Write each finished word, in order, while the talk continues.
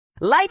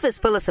Life is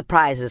full of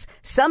surprises,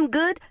 some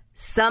good,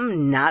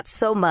 some not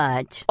so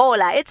much.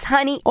 Hola, it's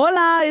Honey.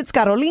 Hola, it's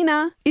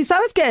Carolina. Y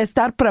sabes que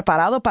estar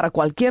preparado para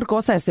cualquier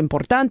cosa es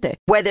importante.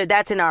 Whether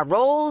that's in our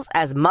roles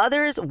as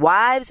mothers,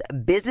 wives,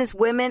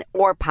 businesswomen,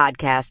 or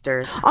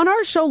podcasters. On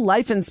our show,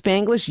 Life in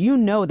Spanglish, you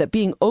know that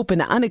being open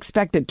to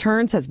unexpected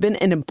turns has been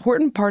an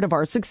important part of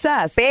our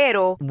success.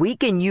 Pero we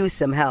can use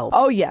some help.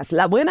 Oh, yes.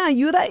 La buena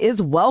ayuda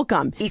is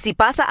welcome. Y si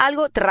pasa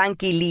algo,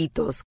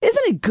 tranquilitos.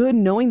 Isn't it good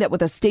knowing that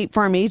with a State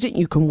Farm agent,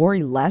 you can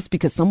worry less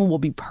because someone will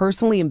be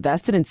personally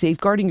invested in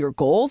safeguarding your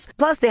goals?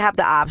 Plus, they have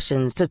the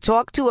options to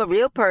talk to a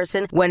real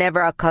person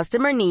whenever a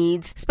customer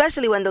needs,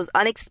 especially when those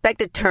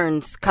unexpected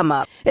turns come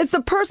up. It's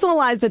the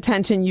personalized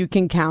attention you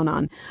can count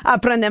on.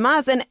 Aprende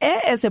más en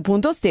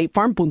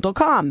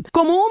es.statefarm.com.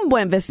 Como un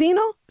buen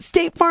vecino,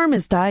 State Farm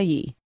está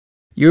ahí.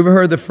 You ever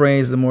heard the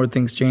phrase, the more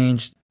things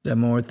change, the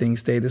more things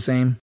stay the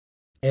same?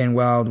 And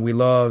while we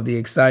love the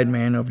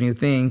excitement of new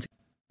things,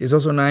 it's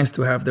also nice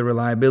to have the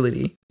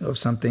reliability of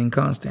something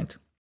constant.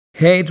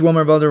 Hey, it's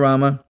Wilmer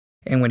Valderrama.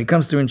 And when it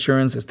comes to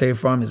insurance, State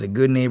Farm is a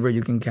good neighbor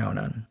you can count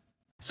on.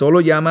 Solo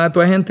llama a tu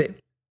agente.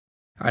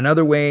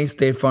 Another way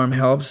State Farm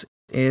helps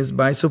is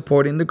by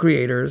supporting the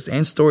creators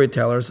and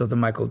storytellers of the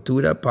My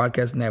Cultura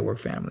Podcast Network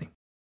family.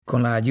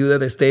 Con la ayuda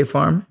de State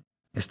Farm,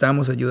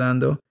 estamos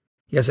ayudando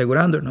y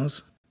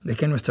asegurándonos de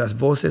que nuestras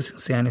voces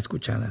sean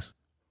escuchadas.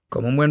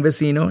 Como un buen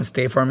vecino,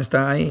 State Farm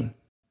está ahí.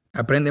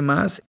 Aprende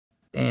más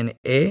en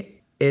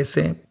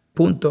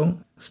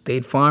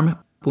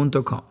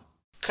es.statefarm.com.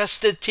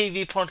 Custard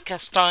TV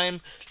podcast time.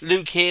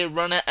 Luke here,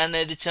 runner and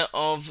editor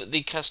of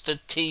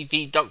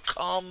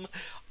thecustardtv.com.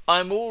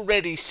 I'm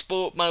already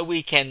spoilt my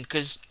weekend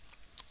because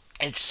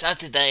it's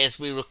Saturday as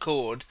we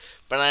record,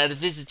 but I had a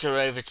visitor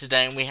over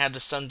today and we had a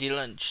Sunday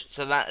lunch,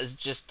 so that has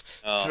just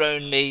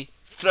thrown me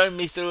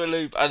through a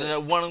loop. I don't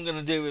know what I'm going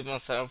to do with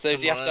myself. So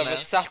do you have to have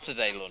a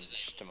Saturday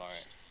lunch tomorrow?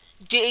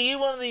 Are you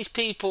one of these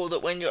people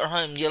that when you're at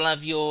home you'll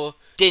have your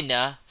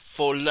dinner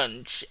for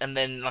lunch and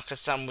then like a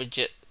sandwich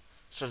at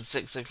sort of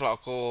 6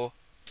 o'clock? Or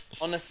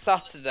on a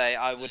Saturday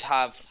I would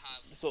have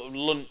sort of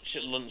lunch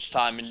at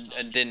lunchtime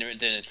and dinner at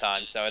dinner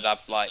time, so I'd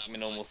have like my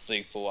normal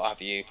soup or what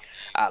have you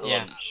at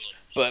lunch.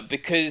 But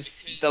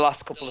because the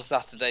last couple of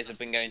Saturdays I've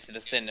been going to the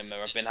cinema,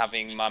 I've been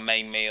having my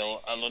main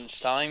meal at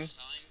lunchtime,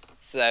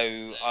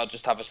 so I'll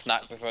just have a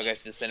snack before I go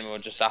to the cinema or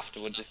just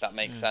afterwards, if that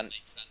makes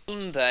sense.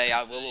 Sunday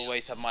I will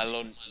always have my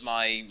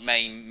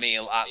main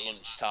meal at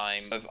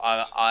lunchtime.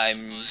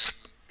 I'm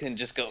can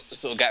just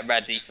sort of get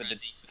ready for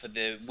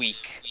the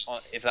week,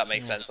 if that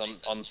makes sense,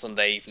 on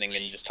Sunday evening,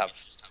 and just have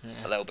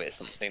a little bit of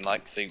something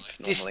like soup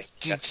normally.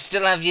 Do you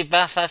still have your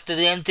bath after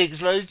the Antiques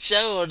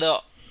Roadshow or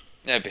not?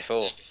 No,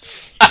 before.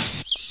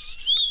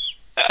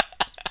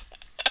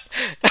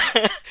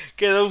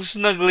 Get all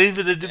snuggly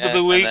for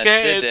the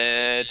weekend.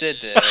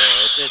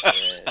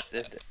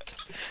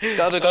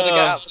 Gotta get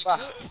out the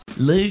bath.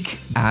 Luke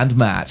and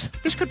Matt.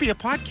 This could be a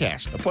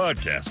podcast. A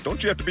podcast?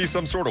 Don't you have to be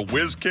some sort of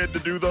whiz kid to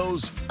do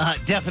those?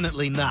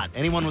 Definitely not.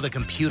 Anyone with a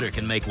computer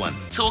can make one.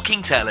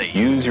 Talking telly.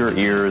 Use your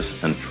ears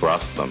and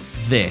trust them.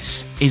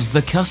 This is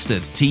the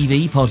Custard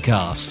TV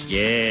podcast.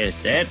 Yes,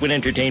 that would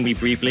entertain me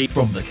briefly.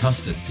 From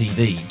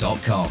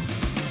thecustardtv.com.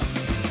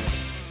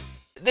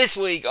 This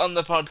week on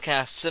the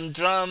podcast, some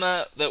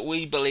drama that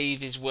we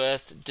believe is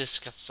worth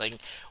discussing.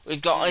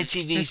 We've got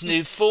ITV's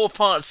new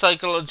 4-part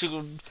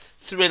psychological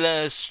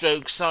thriller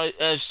stroke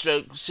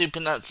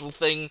supernatural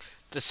thing,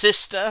 The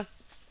Sister.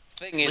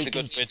 Thing is a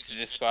good word to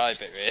describe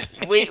it,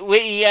 really.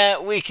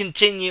 We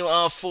continue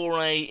our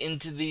foray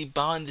into the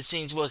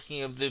behind-the-scenes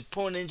working of the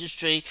porn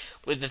industry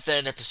with the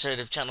 3rd episode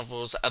of Channel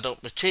 4's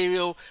Adult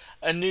Material.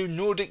 A new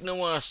Nordic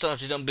noir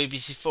started on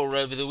BBC4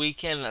 over the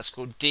weekend. That's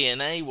called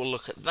DNA. We'll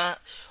look at that.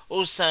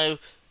 Also,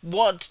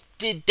 what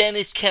did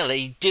Dennis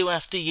Kelly do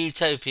after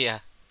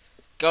Utopia?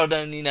 God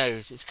only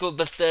knows. It's called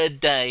The Third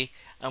Day,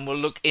 and we'll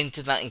look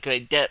into that in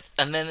great depth.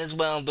 And then as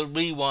well, the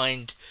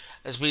rewind,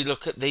 as we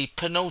look at the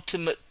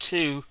penultimate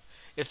 2.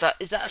 Is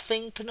that a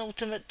thing,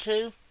 penultimate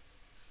 2?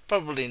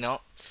 Probably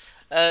not.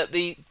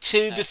 The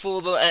 2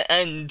 before the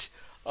end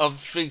of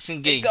Freaks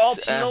and Geeks.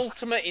 It's our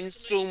penultimate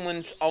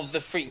instalment of the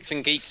Freaks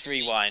and Geeks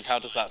rewind. How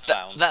does that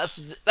sound?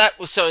 That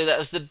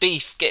was the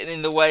beef getting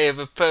in the way of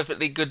a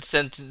perfectly good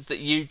sentence that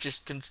you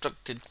just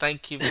constructed.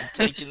 Thank you for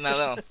taking that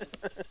on.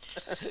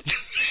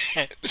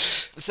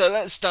 So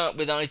let's start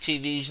with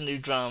ITV's new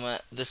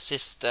drama, The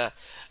Sister.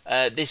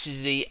 This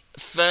is the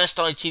first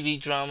ITV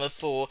drama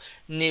for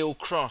Neil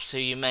Cross, who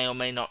you may or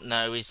may not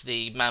know is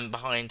the man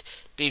behind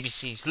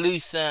BBC's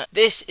Luther.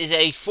 This is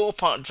a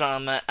 4-part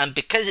drama, and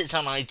because it's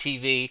on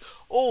ITV,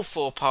 all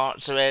 4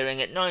 parts are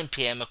airing at 9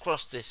 p.m.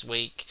 across this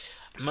week,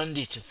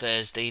 Monday to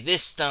Thursday.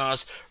 This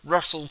stars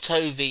Russell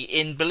Tovey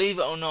in, believe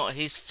it or not,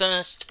 his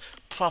first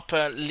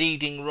proper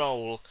leading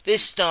role.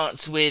 This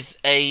starts with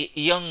a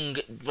young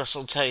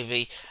Russell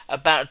Tovey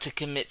about to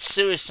commit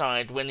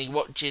suicide when he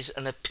watches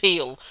an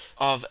appeal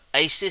of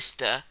a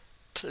sister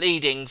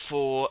pleading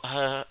for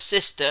her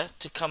sister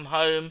to come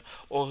home,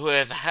 or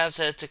whoever has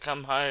her to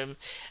come home,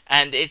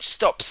 and it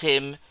stops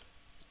him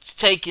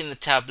taking the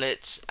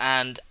tablets,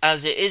 and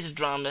as it is a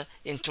drama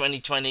in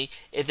 2020,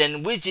 it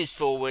then whizzes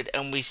forward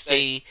and we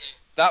see...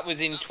 That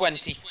was in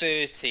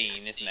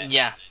 2013, isn't it?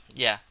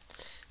 Yeah.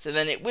 So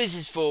then it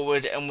whizzes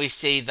forward and we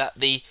see that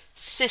the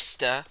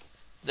sister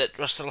that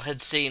Russell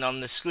had seen on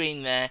the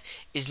screen there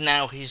is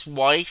now his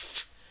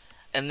wife.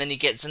 And then he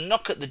gets a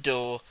knock at the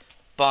door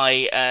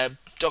by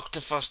Dr.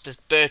 Foster's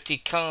Bertie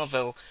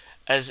Carvel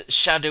as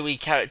shadowy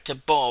character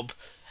Bob.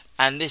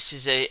 And this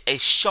is a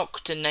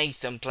shock to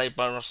Nathan, played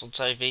by Russell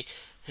Tovey,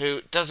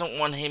 who doesn't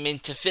want him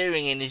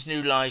interfering in his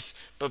new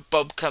life. But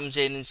Bob comes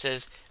in and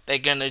says they're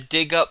going to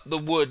dig up the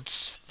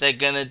woods. They're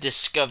going to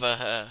discover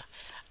her.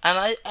 And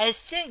I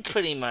think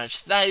pretty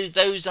much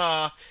those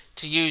are,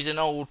 to use an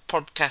old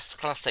podcast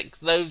classic,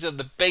 those are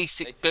the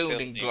basic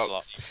building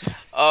blocks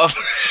of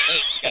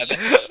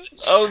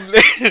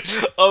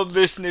of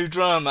this new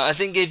drama. I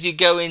think if you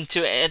go into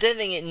it, I don't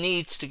think it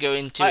needs to go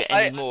into it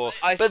anymore.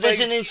 But there's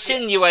an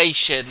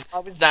insinuation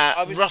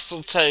that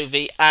Russell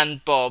Tovey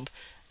and Bob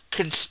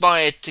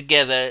conspired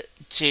together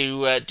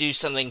to do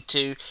something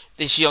to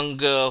this young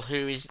girl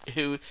whose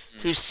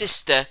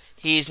sister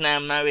he is now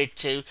married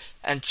to,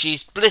 and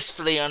she's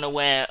blissfully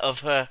unaware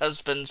of her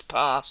husband's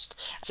past.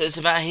 So it's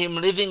about him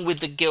living with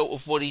the guilt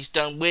of what he's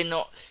done. We're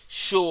not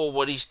sure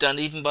what he's done.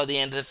 Even by the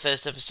end of the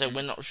first episode,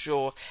 we're not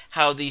sure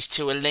how these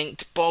two are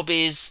linked. Bob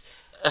is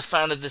a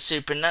fan of the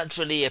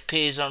supernatural. He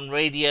appears on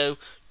radio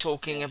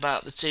talking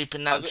about the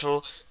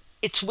supernatural.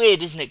 It's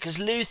weird, isn't it? Because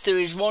Luther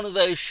is one of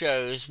those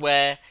shows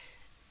where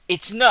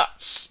it's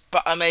nuts,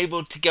 but I'm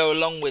able to go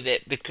along with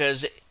it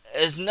because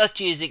as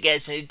nutty as it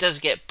gets, and it does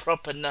get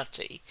proper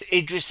nutty,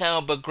 Idris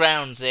Elba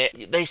grounds it.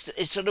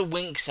 It sort of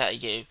winks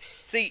at you.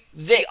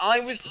 I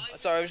was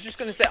just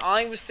going to say,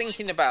 I was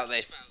thinking about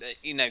this,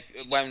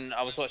 when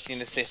I was watching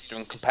The Sister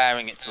and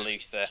comparing it to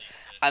Luther,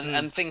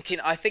 and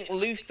thinking, I think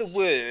Luther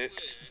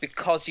worked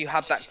because you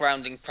had that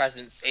grounding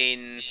presence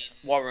in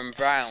Warren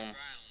Brown.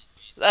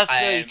 That's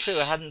very true.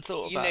 I hadn't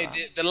thought about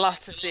that. The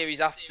latter series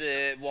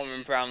after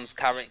Warren Brown's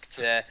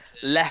character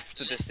left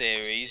the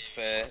series,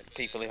 for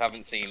people who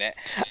haven't seen it.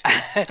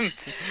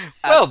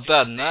 Well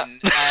done,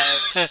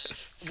 that.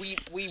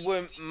 We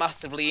weren't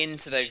massively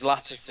into those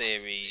latter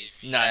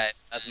series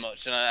as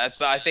much,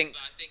 but I think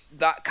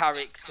that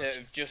character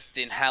of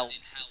Justin helped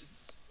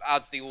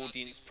as the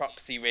audience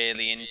proxy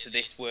really into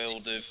this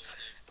world of,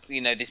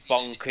 this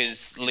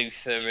bonkers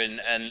Luther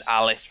and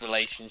Alice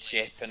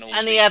relationship and all.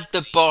 And he had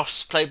the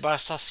boss played by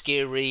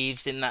Saskia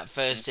Reeves in that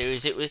first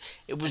series. It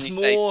was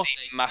more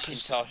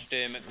Macintosh,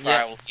 Dermot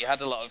Crowell. You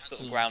had a lot of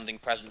sort of grounding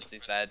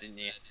presences there, didn't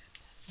you?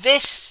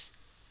 This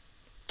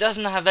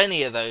doesn't have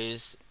any of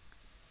those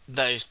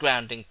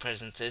grounding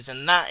presences,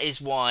 and that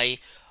is why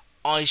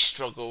I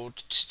struggled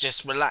to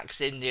just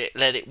relax into it,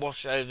 let it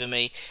wash over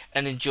me,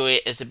 and enjoy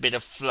it as a bit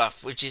of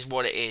fluff, which is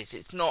what it is.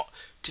 It's not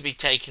to be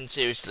taken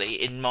seriously,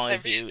 in my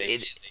view.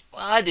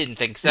 I didn't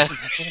think so.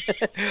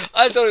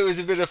 I thought it was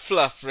a bit of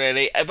fluff,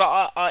 really.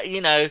 But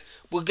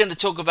we're going to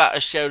talk about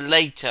a show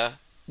later,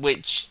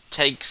 which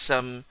takes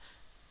some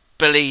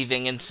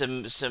believing and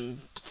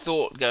some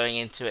thought going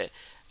into it,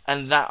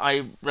 and that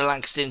I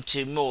relaxed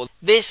into more.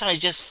 This I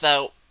just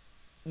felt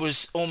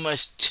was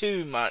almost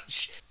too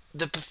much.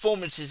 The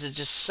performances are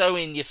just so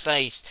in your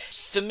face.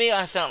 For me,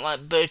 I felt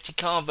like Bertie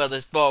Carvel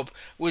as Bob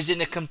was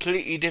in a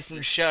completely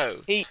different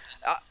show.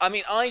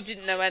 I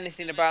didn't know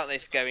anything about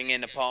this going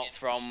in apart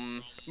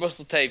from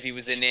Russell Tovey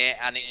was in it,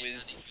 and it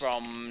was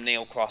from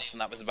Neil Cross,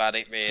 and that was about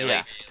it, really.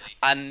 Yeah.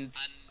 And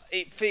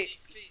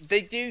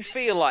they do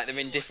feel like they're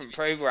in different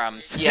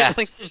programmes. Yeah.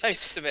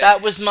 Most of it.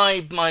 That was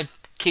my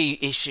key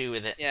issue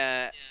with it.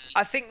 Yeah.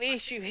 I think the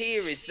issue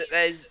here is that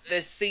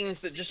there's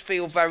scenes that just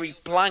feel very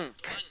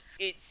blank.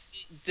 It's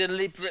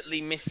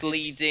deliberately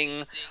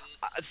misleading.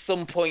 At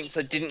some points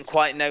I didn't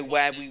quite know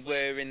where we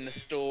were in the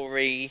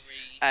story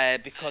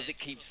because it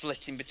keeps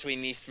flitting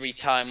between these three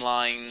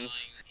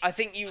timelines. I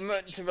think you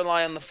meant to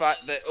rely on the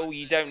fact that,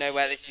 you don't know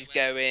where this is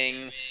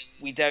going,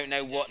 we don't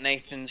know what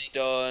Nathan's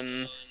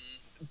done,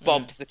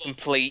 Bob's a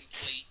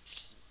complete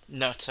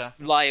nutter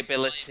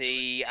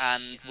liability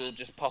and will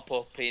just pop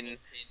up in...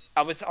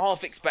 I was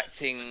half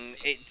expecting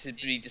it to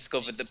be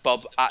discovered that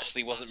Bob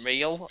actually wasn't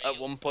real at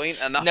one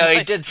point, and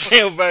it did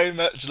feel very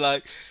much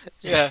like,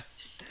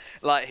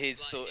 like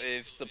his sort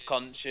of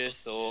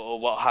subconscious or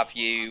what have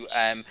you.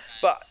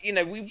 But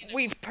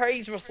we've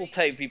praised Russell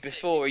Tovey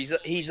before.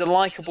 He's a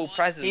likable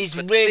presence. He's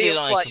really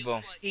likable.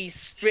 Like he's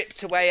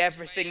stripped away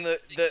everything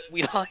that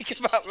we like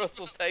about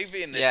Russell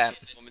Tovey in this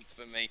performance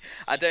for me.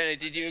 I don't know.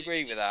 Did you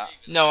agree with that?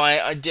 No,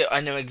 I do.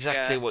 I know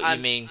exactly what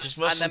you mean, because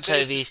Russell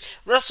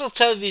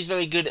Tovey's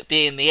very good at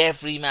being the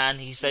everyman.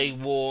 He's very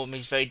warm.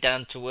 He's very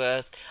down to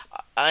earth.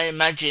 I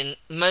imagine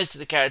most of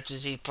the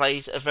characters he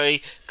plays are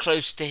very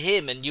close to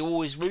him, and you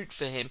always root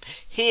for him.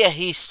 Here,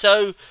 he's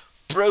so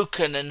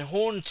broken and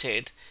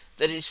haunted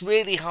that it's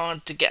really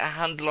hard to get a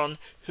handle on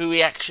who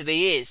he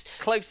actually is.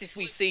 Closest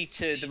we see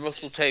to the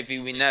Russell Tovey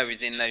we know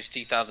is in those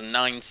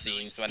 2009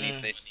 scenes when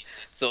he's this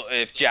sort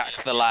of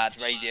Jack the Lad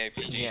radio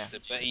producer.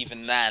 But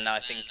even then, I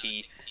think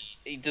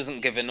he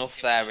doesn't give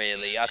enough there,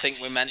 really. I think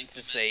we're meant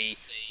to see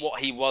what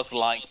he was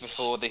like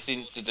before this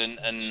incident,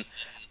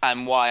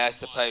 and why I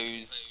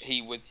suppose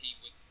he was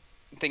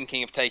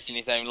thinking of taking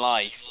his own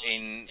life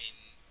in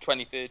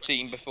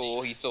 2013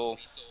 before he saw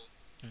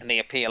the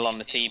appeal on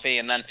the TV.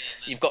 And then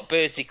you've got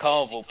Bertie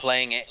Carvel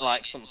playing it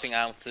like something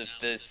out of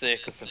the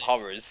Circus of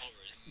Horrors.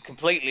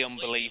 Completely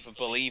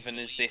unbelievable, even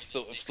as this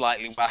sort of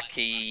slightly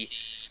wacky...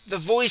 The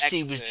voice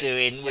he was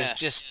doing was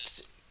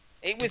just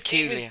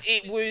peculiar.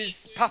 It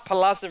was Papa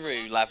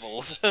Lazarou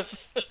levels.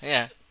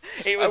 Yeah.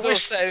 It was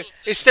also...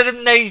 Instead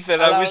of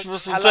Nathan, I wish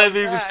Russell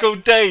Tovey was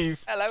called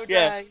Dave. Hello,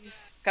 Dave.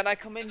 Can I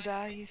come in,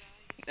 Dave?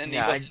 And he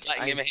wasn't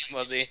letting him in,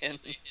 was he?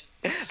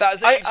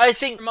 I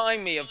think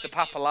remind me of the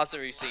Papa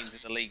Lazarou scenes in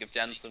The League of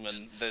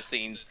Gentlemen, the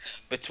scenes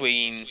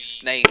between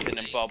Nathan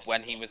and Bob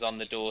when he was on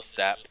the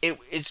doorstep.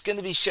 It's going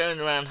to be shown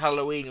around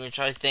Halloween, which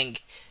I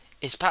think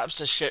is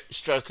perhaps a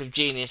stroke of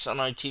genius on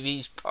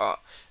ITV's part,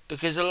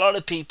 because a lot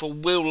of people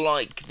will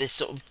like this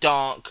sort of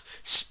dark,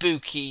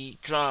 spooky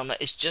drama.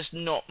 It's just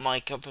not my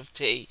cup of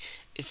tea.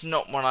 It's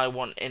not what I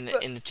want in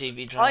the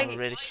TV drama,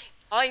 really.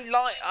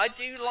 I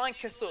do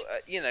like a sort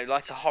of,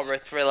 like a horror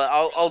thriller.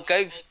 I'll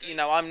go,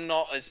 I'm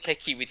not as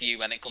picky with you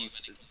when it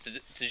comes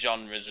to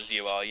genres as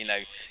you are.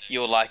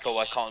 You're like,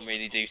 I can't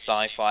really do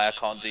sci-fi. I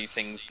can't do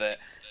things that,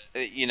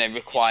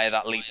 require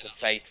that leap of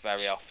faith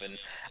very often.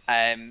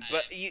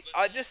 But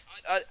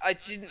I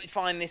didn't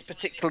find this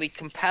particularly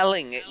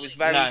compelling. It was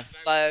very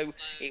slow.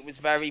 It was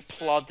very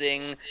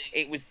plodding.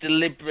 It was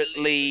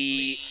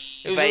deliberately...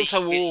 It was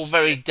also all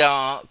very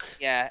dark.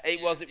 Yeah,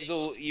 it was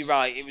all... You're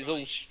right. It was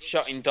all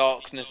shot in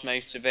darkness,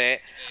 most of it.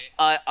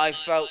 I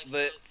felt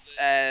that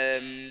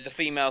the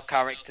female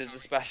characters,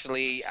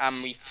 especially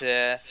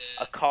Amrita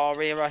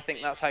Akaria, I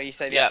think that's how you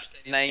say the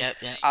actress name,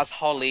 as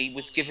Holly,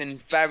 was given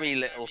very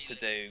little to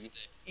do.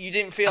 You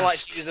didn't feel like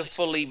she was a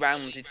fully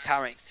rounded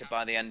character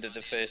by the end of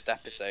the first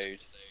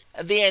episode.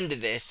 At the end of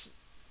this,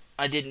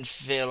 I didn't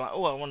feel like, I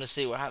want to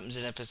see what happens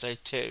in episode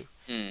 2.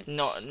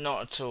 Not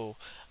at all.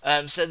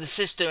 So the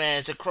sister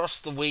airs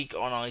across the week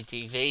on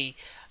ITV,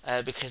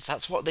 because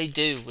that's what they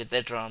do with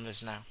their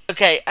dramas now.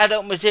 Okay,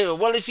 adult material.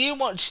 Well, if you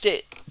watched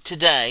it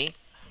today,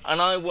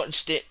 and I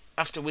watched it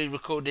after we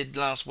recorded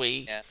last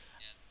week,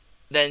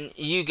 then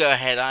you go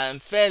ahead. I am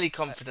fairly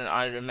confident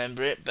I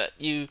remember it, but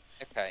you'll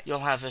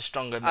have a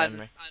stronger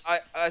memory.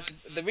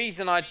 The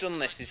reason I've done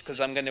this is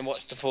because I'm going to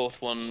watch the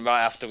fourth one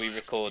right after we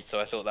record, so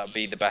I thought that would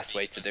be the best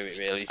way to do it,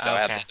 really. So I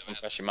had this one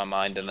fresh in my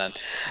mind, and then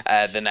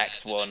the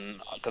next one,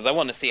 because I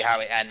want to see how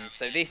it ends.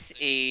 So this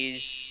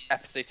is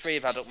episode 3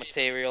 of Adult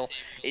Material.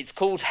 It's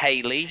called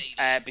Hayley,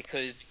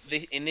 because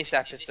in this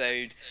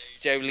episode,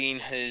 Jolene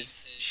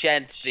has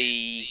shed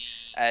the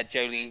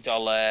Jolene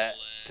Dollar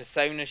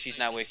persona. She's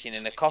now working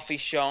in a coffee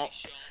shop.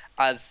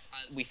 As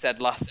we said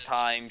last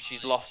time,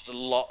 she's lost a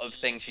lot of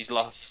things. She's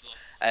lost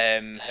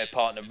her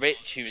partner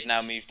Rich, who's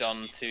now moved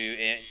on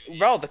to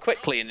rather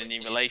quickly in a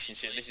new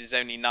relationship. This is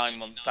only 9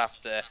 months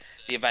after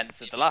the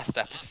events of the last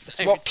episode.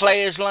 It's what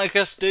players like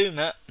us do,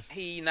 Matt.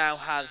 He now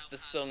has the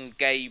son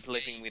Gabe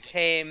living with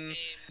him.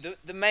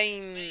 The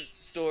main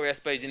story, I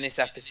suppose, in this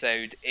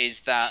episode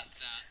is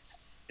that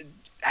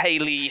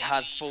Hayley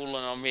has fallen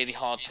on really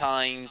hard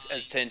times,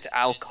 has turned to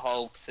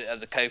alcohol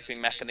as a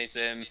coping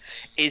mechanism.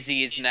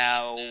 Izzy is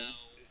now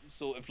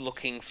sort of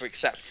looking for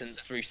acceptance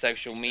through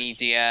social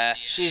media.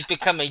 She's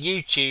become a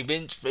YouTube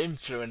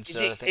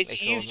influencer, I think they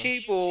call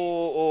YouTube them.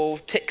 Or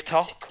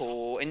TikTok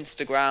or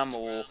Instagram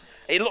or...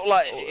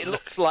 It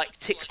looks like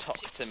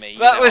TikTok to me.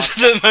 That was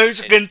the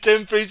most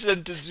contemporary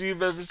sentence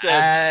you've ever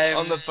said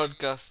on the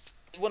podcast.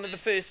 One of the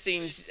first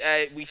scenes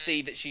we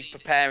see that she's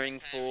preparing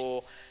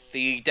for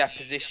the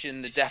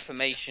deposition, the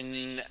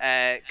defamation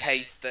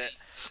case that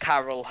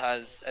Carol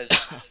has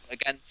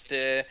against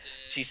her.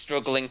 She's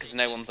struggling because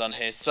no one's on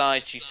her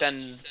side. She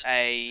sends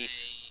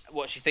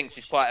what she thinks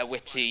is quite a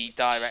witty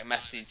direct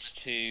message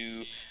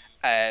to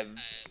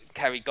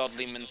Kerry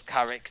Godliman's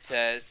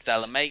character,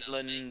 Stella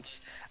Maitland.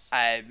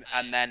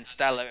 And then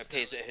Stella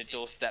appears at her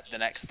doorstep the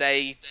next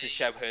day to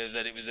show her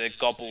that it was a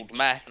gobbled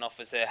mess and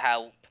offers her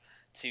help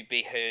to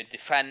be her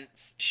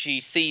defence.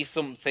 She sees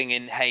something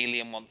in Hayley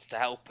and wants to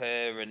help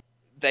her, and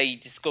they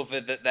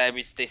discover that there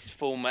is this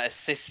former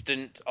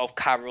assistant of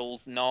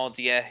Carol's,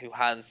 Nadia, who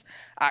has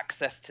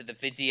access to the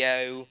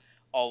video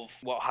of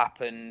what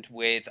happened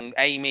with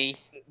Amy,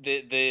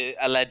 the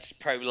alleged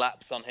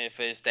prolapse on her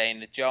first day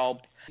in the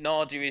job.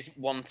 Nadia is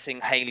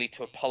wanting Hayley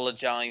to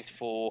apologise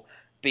for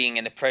being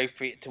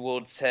inappropriate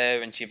towards her,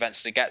 and she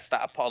eventually gets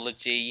that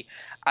apology.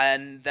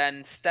 And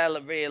then Stella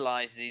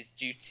realises,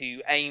 due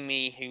to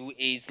Amy, who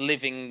is still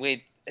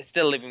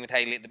living with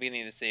Hayley at the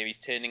beginning of the series,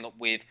 turning up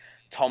with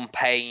Tom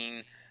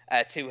Payne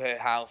to her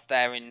house,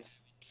 they're in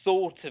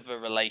sort of a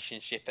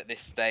relationship at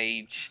this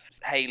stage.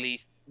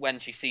 Hayley, when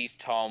she sees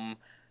Tom,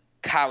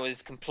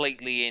 cowers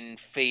completely in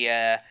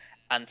fear,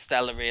 and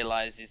Stella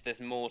realises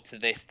there's more to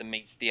this than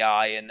meets the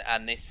eye,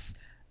 and this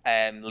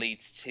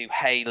leads to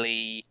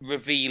Hayley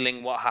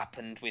revealing what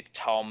happened with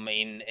Tom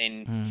in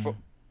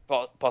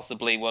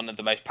possibly one of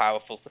the most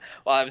powerful.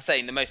 Well, I was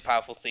saying the most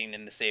powerful scene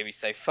in the series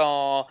so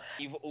far.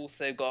 You've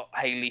also got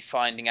Hayley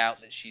finding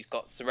out that she's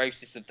got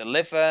cirrhosis of the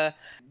liver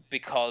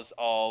because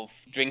of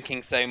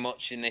drinking so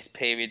much in this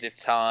period of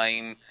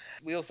time.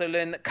 We also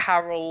learn that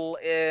Carol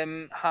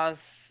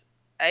has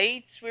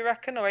AIDS, we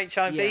reckon, or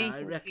HIV. Yeah,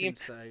 I reckon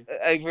so.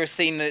 Over a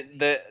scene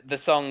that the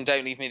song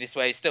 "Don't Leave Me This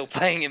Way" is still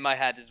playing in my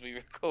head as we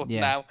record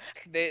now.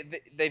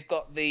 They've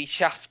got the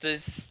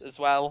Shafters as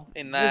well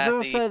in there.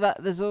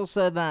 There's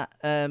also that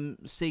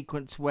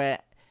sequence where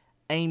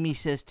Amy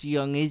says to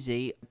young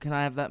Izzy, "Can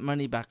I have that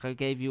money back? I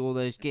gave you all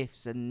those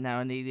gifts, and now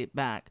I need it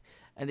back."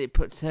 And it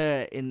puts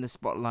her in the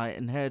spotlight,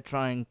 and her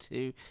trying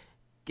to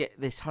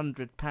get this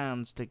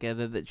 £100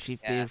 together that she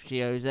feels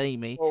she owes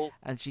Amy,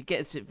 and she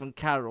gets it from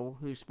Carol,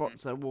 who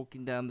spots her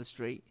walking down the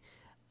street,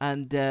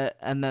 and that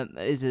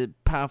is a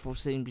powerful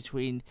scene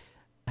between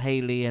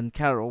Hayley and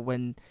Carol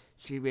when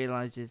she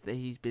realises that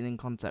he's been in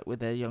contact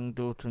with her young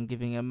daughter and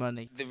giving her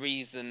money. The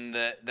reason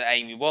that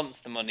Amy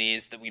wants the money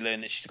is that we learn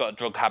that she's got a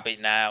drug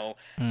habit now.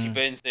 She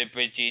burns her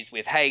bridges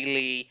with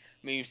Hayley,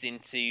 moves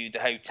into the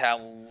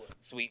hotel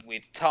suite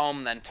with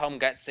Tom, then Tom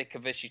gets sick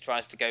of her. She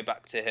tries to go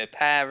back to her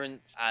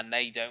parents and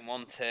they don't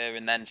want her,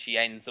 and then she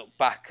ends up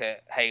back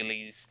at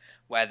Hayley's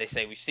where they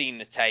say we've seen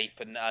the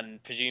tape,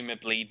 and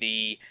presumably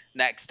the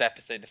next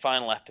episode, the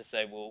final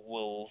episode,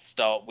 will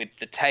start with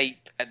the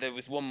tape. There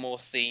was one more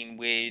scene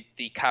with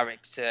the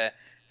character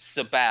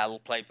Sabelle,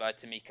 played by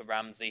Tamika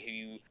Ramsey,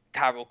 who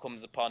Carol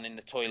comes upon in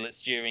the toilets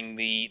during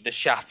the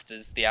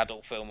Shafters, the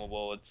Adult Film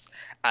Awards,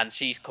 and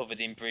she's covered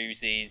in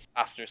bruises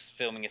after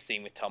filming a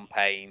scene with Tom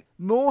Payne.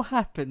 More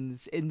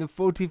happens in the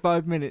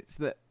 45 minutes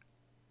that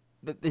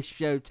this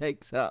show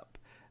takes up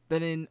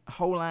than in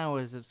whole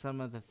hours of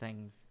some other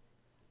things.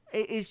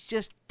 It is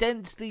just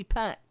densely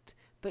packed,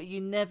 but you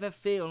never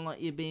feel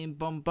like you're being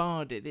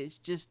bombarded.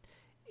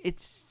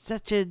 It's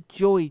such a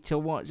joy to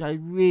watch. I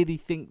really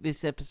think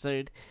this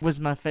episode was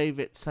my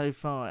favourite so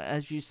far.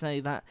 As you say,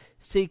 that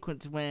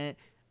sequence where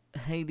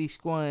Hayley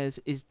Squires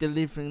is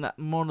delivering that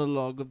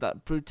monologue of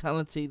that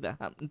brutality that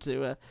happened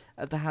to her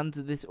at the hands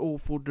of this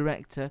awful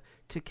director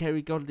to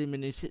Kerry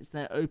Godliman, who sits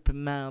there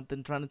open-mouthed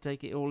and trying to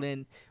take it all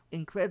in.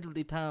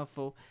 Incredibly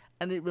powerful.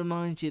 And it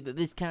reminds you that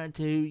this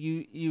character who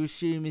you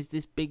assume is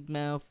this big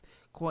mouth,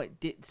 quite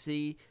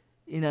ditzy,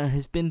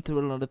 has been through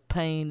a lot of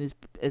pain,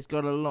 has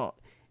got a lot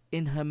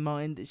in her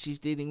mind that she's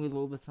dealing with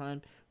all the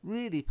time.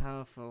 Really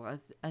powerful.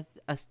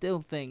 I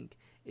still think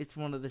it's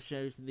one of the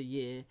shows of the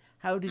year.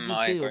 How did you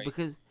feel? Agree.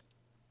 Because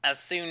as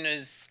soon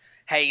as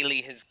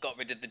Hayley has got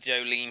rid of the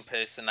Jolene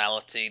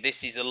personality,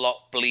 this is a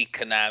lot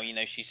bleaker now.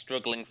 She's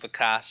struggling for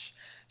cash.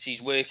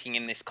 She's working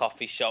in this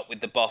coffee shop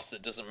with the boss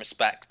that doesn't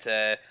respect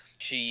her.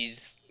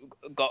 She's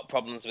got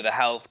problems with her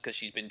health because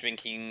she's been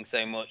drinking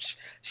so much.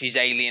 She's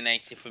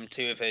alienated from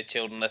two of her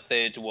children. The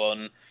third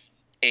one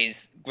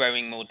is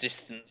growing more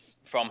distance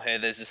from her.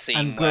 There's a scene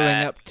and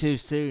growing up too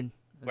soon.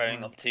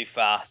 Growing up too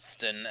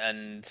fast. And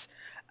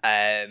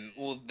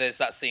there's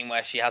that scene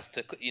where she has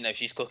to,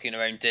 she's cooking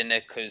her own dinner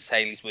because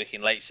Hayley's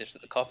working late shifts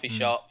at the coffee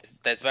shop.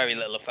 There's very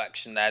little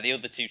affection there. The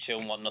other two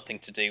children want nothing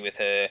to do with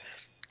her.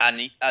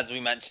 And as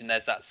we mentioned,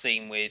 there's that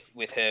scene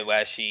with her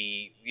where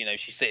she,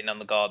 she's sitting on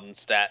the garden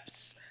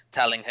steps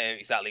telling her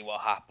exactly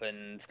what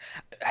happened.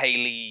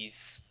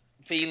 Hayley's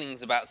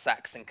feelings about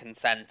sex and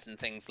consent and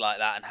things like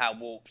that and how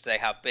warped they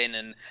have been.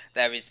 And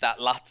there is that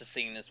latter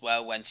scene as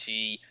well when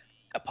she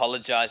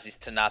apologizes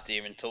to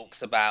Nadia and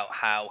talks about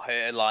how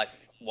her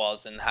life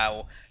was and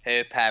how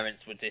her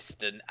parents were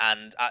distant,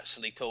 and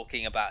actually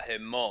talking about her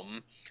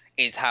mum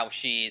is how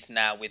she is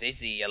now with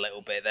Izzy a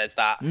little bit. There's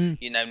that,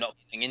 not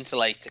getting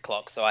into 8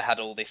 o'clock, so I had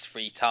all this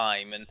free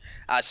time. And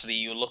actually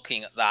you're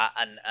looking at that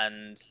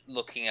and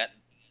looking at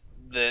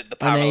the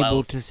parallels.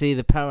 Unable to see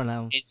the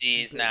parallels.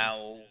 Izzy is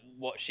now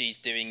what she's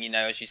doing,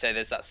 as you say,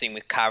 there's that scene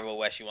with Carol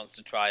where she wants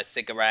to try a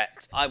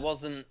cigarette. I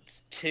wasn't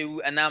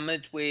too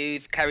enamoured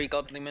with Kerry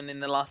Godliman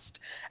in the last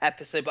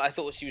episode, but I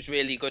thought she was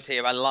really good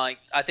here.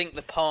 I think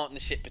the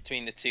partnership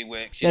between the two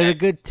works. They're a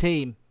good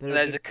team.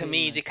 There's a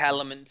comedic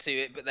element to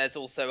it, but there's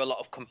also a lot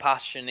of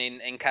compassion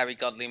in Kerry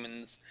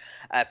Godliman's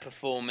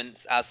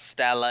performance as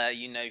Stella.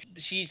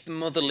 She's the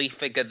motherly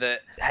figure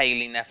that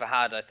Hayley never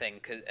had, I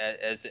think,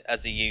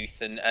 as a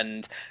youth,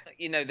 and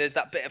there's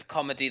that bit of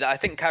comedy that I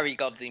think Kerry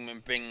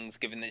Godliman brings,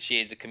 given that she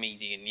is a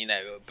comedian,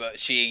 but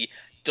she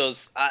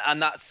does,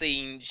 and that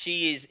scene,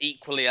 she is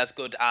equally as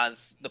good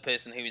as the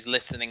person who is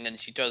listening, and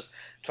she does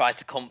try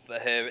to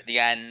comfort her at the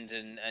end,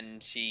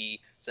 and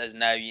she says,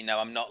 no,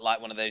 I'm not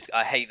like one of those,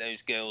 I hate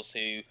those girls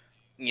who,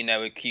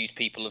 accuse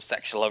people of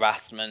sexual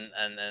harassment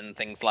and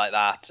things like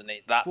that, and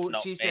that's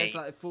not she me. says,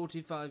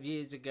 45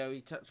 years ago,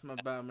 he touched my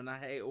bum, and I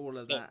hate all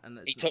of that. And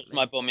he touched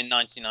my bum in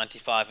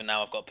 1995, and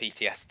now I've got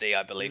PTSD,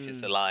 I believe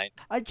is the line.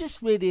 I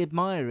just really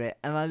admire it,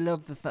 and I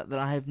love the fact that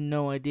I have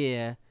no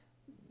idea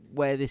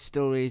where this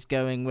story is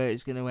going, where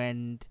it's going to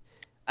end.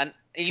 And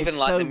even it's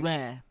so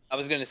rare. I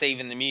was going to say,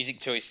 even the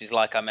music choices,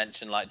 like I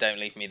mentioned, like Don't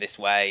Leave Me This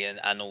Way,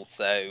 and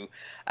also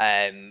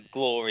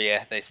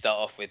Gloria, they start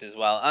off with as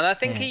well. And I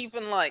think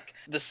even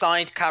the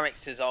side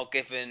characters are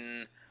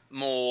given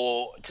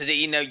more to do.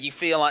 You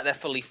feel like they're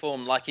fully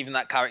formed. Like even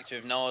that character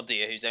of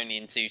Nadia, who's only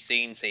in 2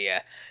 scenes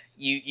here.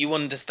 You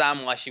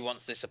understand why she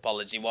wants this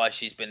apology, why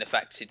she's been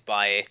affected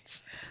by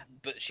it,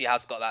 but she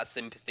has got that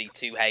sympathy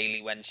to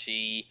Hayley when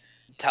she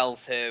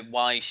tells her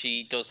why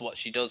she does what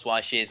she does,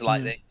 why she is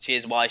like that.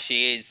 Why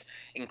she is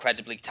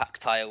incredibly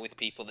tactile with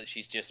people that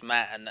she's just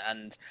met,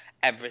 and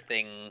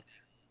everything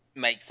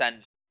makes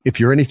sense. If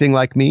you're anything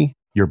like me,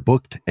 you're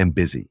booked and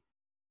busy.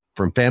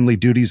 From family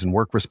duties and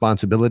work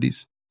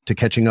responsibilities to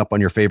catching up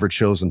on your favorite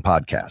shows and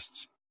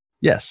podcasts.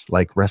 Yes,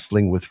 like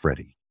Wrestling with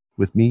Freddie.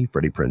 With me,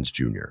 Freddie Prinze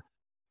Jr.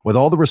 With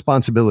all the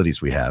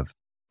responsibilities we have,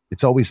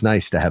 it's always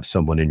nice to have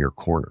someone in your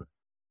corner.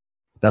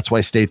 That's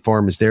why State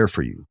Farm is there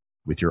for you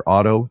with your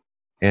auto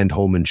and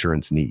home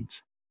insurance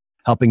needs,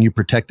 helping you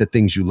protect the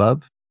things you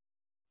love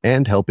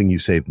and helping you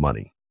save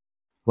money.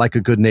 Like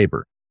a good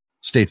neighbor,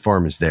 State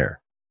Farm is there.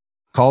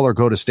 Call or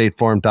go to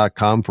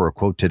statefarm.com for a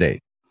quote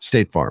today.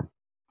 State Farm,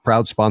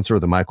 proud sponsor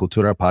of the My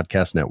Cultura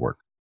Podcast Network.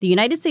 The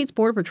United States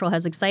Border Patrol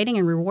has exciting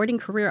and rewarding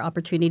career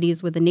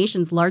opportunities with the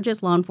nation's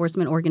largest law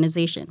enforcement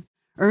organization.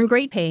 Earn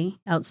great pay,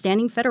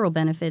 outstanding federal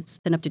benefits,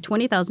 and up to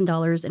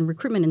 $20,000 in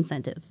recruitment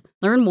incentives.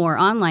 Learn more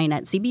online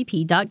at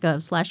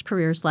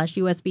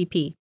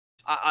cbp.gov/career/USBP.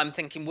 I'm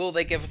thinking, will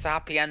they give us a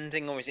happy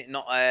ending, or is it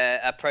not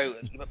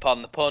pardon the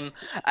pun, or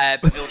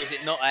is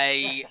it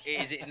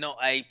not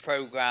a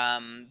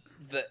program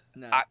that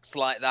acts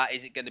like that?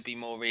 Is it going to be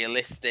more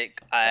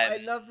realistic? I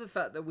love the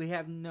fact that we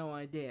have no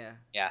idea.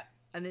 Yeah.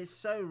 And it's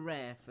so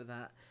rare for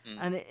that.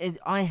 And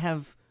I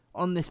have,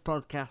 on this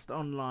podcast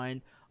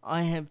online,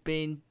 I have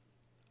been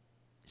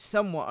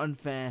somewhat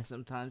unfair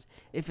sometimes.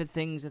 If a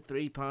thing's a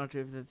 3-parter,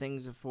 if a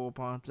thing's a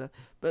 4-parter.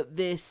 But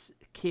this,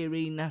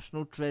 Kiri,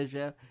 National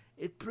Treasure,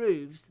 it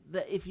proves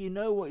that if you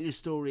know what your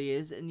story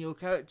is and your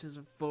characters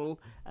are full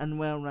and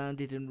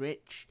well-rounded and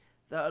rich,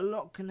 that a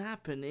lot can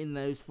happen in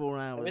those 4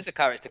 hours. There is a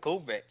character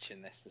called Rich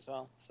in this as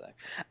well. So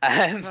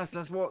perhaps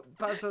that's what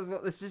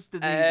the sister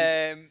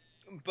needed.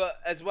 But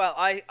as well,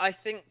 I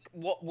think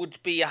what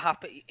would be a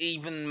happy,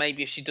 even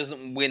maybe if she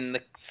doesn't win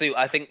the suit,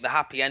 I think the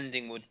happy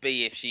ending would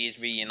be if she is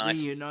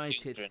reunited. With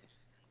children.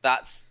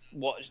 That's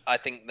what I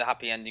think the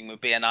happy ending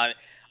would be, and I'm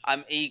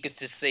eager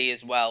to see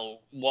as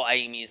well what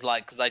Amy is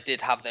like, because I did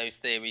have those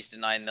theories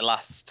in the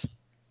last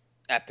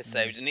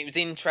episode, and it was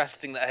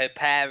interesting that her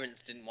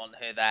parents didn't want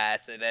her there,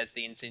 so there's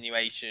the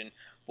insinuation,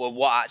 well,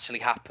 what actually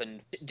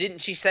happened? Didn't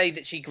she say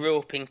that she grew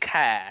up in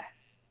care?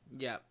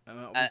 Yeah,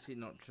 obviously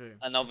not true.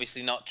 And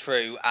obviously not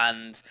true,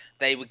 and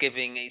they were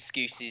giving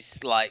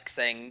excuses like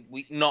saying,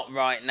 not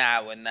right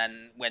now, and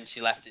then when she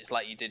left, it's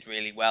like, you did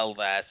really well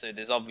there, so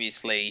there's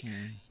obviously...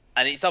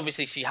 And it's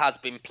obviously she has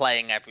been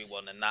playing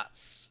everyone, and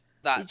that's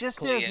it just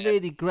clear. Feels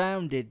really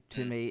grounded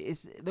to me.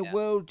 The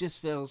world just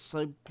feels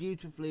so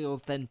beautifully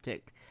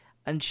authentic,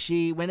 and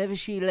whenever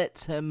she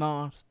lets her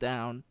mask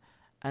down,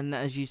 and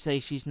as you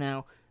say, she's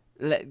now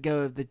let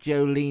go of the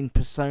Jolene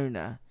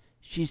persona,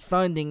 she's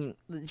finding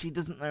that she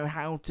doesn't know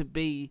how to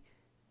be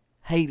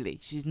Hayley.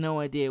 She's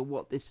no idea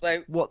what this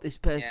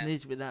person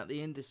is without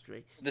the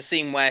industry. The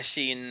scene where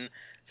she and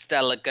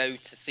Stella go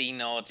to see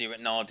Nadia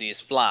at Nadia's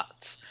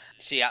flat,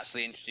 she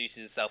actually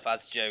introduces herself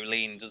as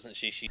Jolene, doesn't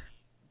she? She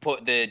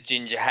put the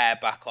ginger hair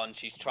back on.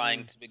 She's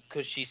trying to,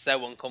 because she's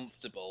so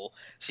uncomfortable,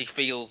 she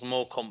feels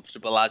more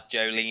comfortable as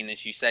Jolene,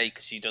 as you say,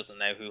 because she doesn't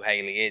know who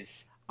Hayley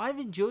is. I've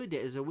enjoyed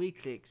it as a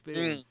weekly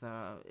experience,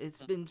 though.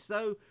 It's been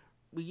so...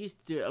 We used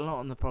to do it a lot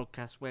on the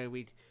podcast where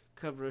we'd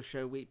cover a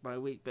show week by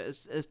week, but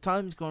as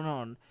time's gone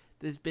on,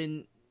 there's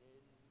been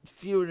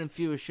fewer and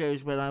fewer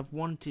shows where I've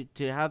wanted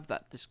to have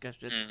that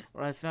discussion,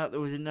 or I felt there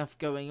was enough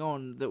going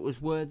on that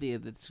was worthy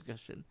of the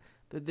discussion.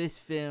 But this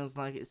feels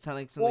like it's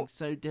telling something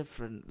so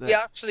different. That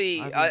actually,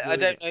 I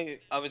don't know.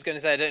 I was going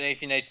to say, I don't know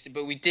if you noticed it,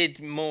 but we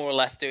did more or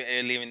less do it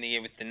earlier in the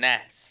year with The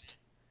Nest.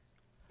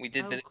 We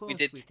did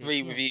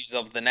three reviews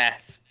of The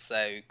Nest,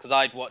 so because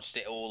I'd watched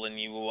it all and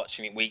you were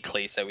watching it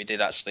weekly, so we did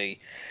actually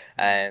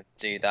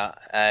do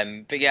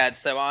that. But yeah,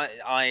 so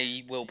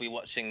I will be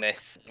watching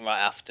this right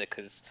after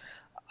because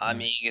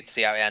I'm eager to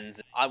see how it ends.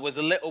 I was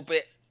a little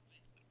bit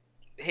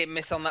hit and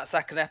miss on that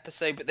second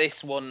episode, but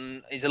this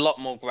one is a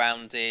lot more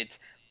grounded,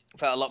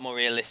 felt a lot more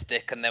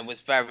realistic, and there was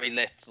very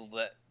little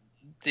that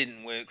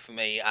didn't work for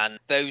me. And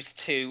those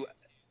two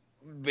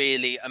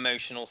really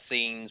emotional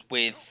scenes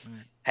with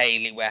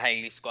Hayley, where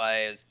Hayley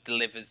Squires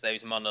delivers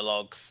those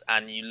monologues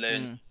and you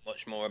learn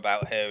much more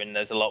about her, and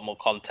there's a lot more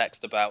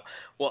context about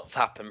what's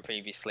happened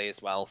previously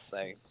as well.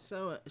 So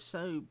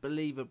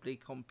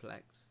believably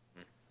complex,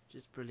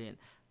 just brilliant.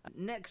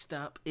 Next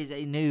up is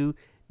a new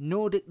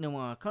Nordic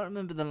noir. I can't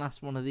remember the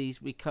last one of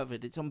these we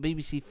covered. It's on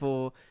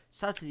BBC4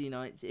 Saturday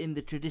nights in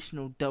the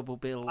traditional double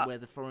bill where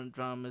the foreign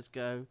dramas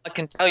go. I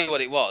can tell you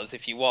what it was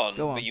if you want,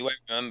 Go on. but you won't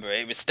remember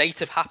it. It was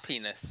State of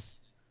Happiness.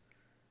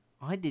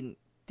 I didn't.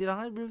 Did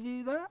I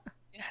review that?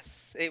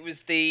 Yes, it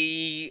was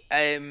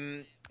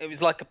it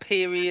was like a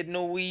period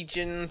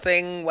Norwegian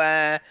thing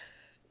where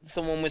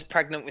someone was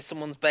pregnant with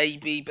someone's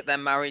baby, but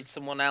then married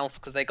someone else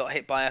because they got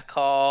hit by a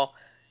car.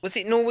 Was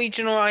it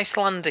Norwegian or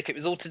Icelandic? It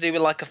was all to do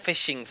with like a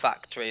fishing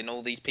factory and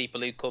all these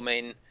people who come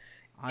in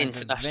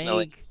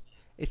internationally.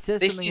 It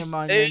says something in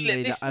my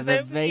memory that I have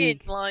a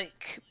vague... in,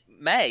 like,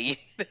 May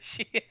this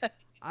year.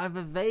 I have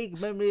a vague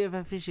memory of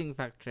a fishing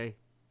factory.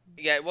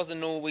 Yeah, it was a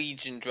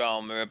Norwegian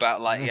drama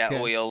about, like,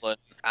 oil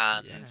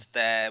and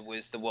there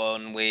was the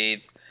one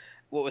with...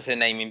 What was her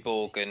name in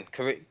Borgen?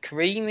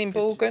 Kareen in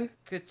Borgen?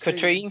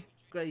 Katrine?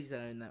 Grey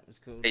Zone, that was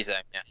called. Grey Zone,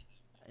 yeah.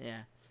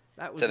 Yeah.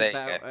 That was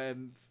about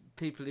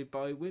people who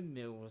buy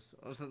windmills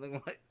or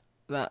something like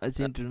that, I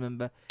seem to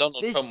remember.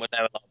 Donald Trump would know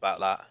a lot about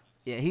that.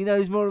 Yeah, he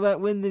knows more about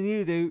wind than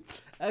you do.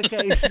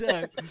 Okay,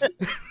 so...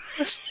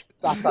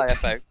 Satire,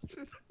 folks.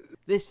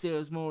 This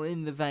feels more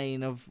in the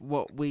vein of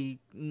what we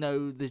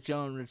know the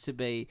genre to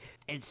be.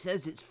 It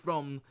says it's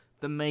from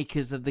the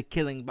makers of The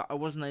Killing, but I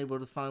wasn't able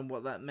to find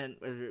what that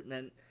meant, whether it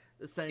meant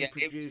the same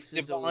producers. It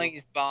was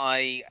devised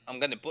by, I'm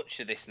going to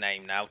butcher this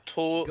name now,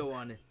 Go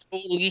on.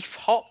 Leaf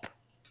Hop.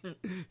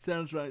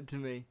 Sounds right to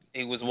me.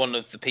 He was one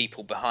of the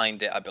people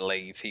behind it, I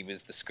believe. He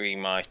was the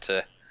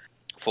screenwriter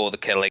for The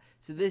Killing.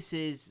 So this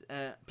is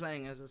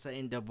playing, as I say,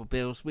 in double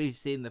bills. We've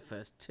seen the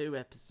first 2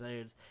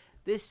 episodes.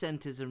 This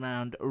centres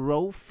around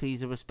Rolf.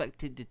 He's a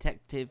respected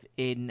detective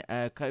in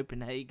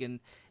Copenhagen.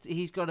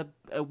 He's got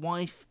a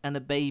wife and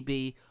a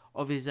baby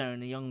of his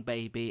own, a young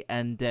baby,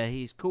 and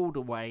he's called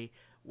away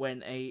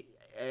when a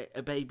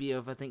baby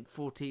of, I think,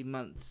 14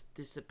 months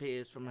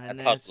disappears from her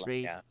nursery. Toddler,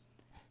 yeah.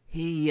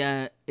 He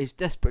is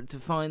desperate to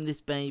find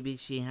this baby.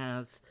 She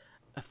has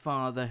a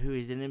father who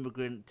is an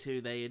immigrant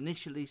who they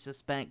initially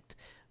suspect,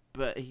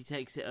 but he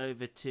takes it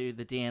over to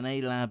the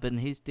DNA lab, and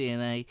his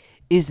DNA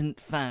isn't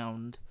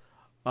found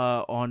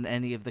on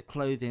any of the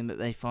clothing that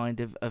they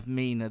find of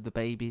Mina, the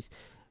baby's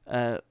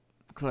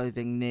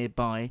clothing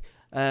nearby.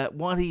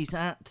 While he's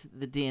at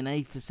the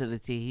DNA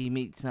facility, he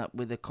meets up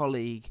with a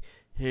colleague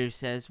who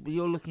says, well,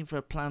 you're looking for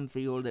a plan for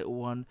your little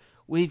one.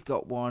 We've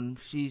got one.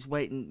 She's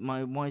waiting.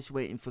 My wife's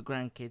waiting for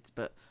grandkids,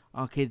 but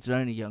our kids are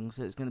only young,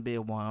 so it's going to be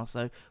a while.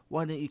 So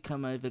why don't you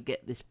come over,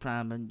 get this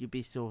pram, and you'll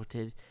be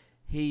sorted.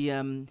 He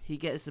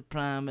gets the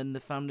pram, and the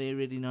family are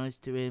really nice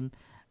to him,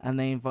 and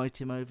they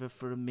invite him over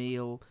for a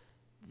meal.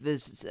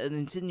 There's an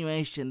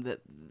insinuation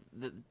that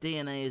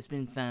DNA has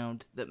been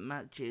found that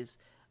matches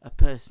a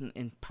person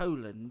in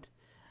Poland.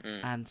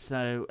 And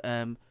so,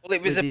 well,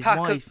 it was a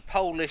pack of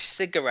Polish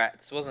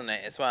cigarettes, wasn't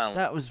it, as well?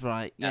 That was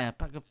right, yeah, a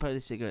pack of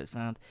Polish cigarettes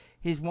found.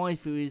 His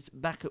wife, who is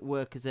back at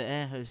work as an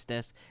air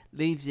hostess,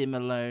 leaves him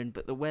alone,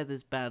 but the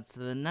weather's bad,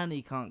 so the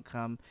nanny can't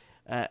come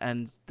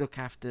and look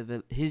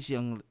after his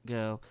young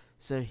girl.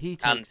 So he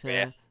takes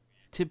her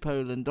to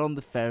Poland on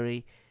the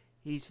ferry.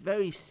 He's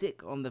very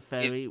sick on the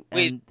ferry.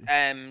 With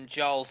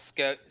Joel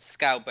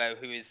Scalbo,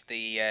 who is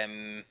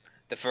the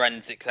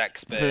forensics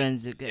expert.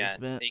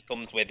 He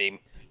comes with him.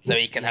 So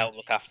he can help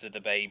look after the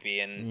baby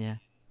and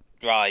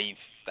drive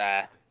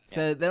there.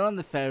 So they're on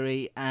the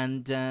ferry,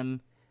 and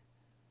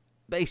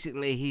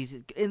basically he's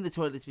in the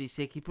toilet to be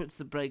sick. He puts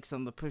the brakes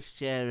on the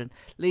pushchair and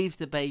leaves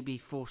the baby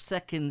for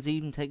seconds,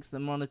 even takes the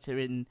monitor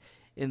in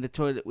the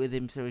toilet with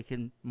him so he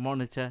can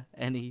monitor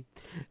any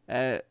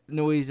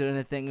noise or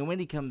anything. And when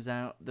he comes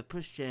out, the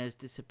pushchair has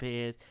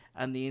disappeared,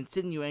 and the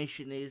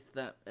insinuation is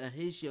that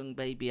his young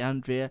baby,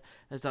 Andrea,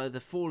 has either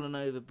fallen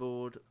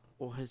overboard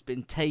or has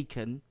been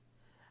taken.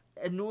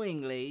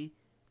 Annoyingly,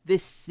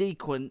 this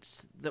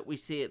sequence that we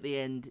see at the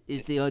end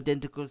is the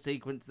identical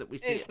sequence that we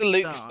see at the start.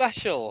 It's the Luke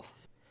special.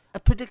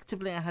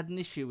 Predictably, I had an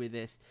issue with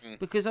this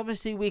because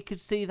obviously we could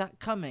see that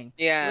coming.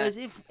 Yeah. Whereas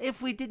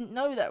if we didn't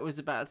know that was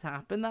about to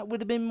happen, that would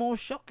have been more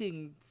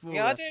shocking for us.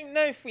 I don't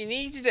know if we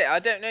needed it. I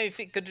don't know if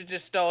it could have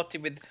just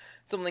started with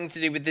something to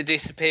do with the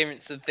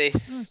disappearance of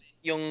this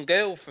young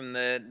girl from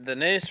the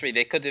nursery.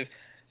 They could have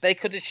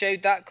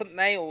showed that, couldn't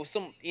they? Or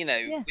some,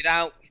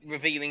 without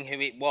revealing who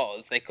it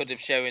was, they could have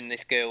shown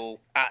this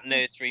girl at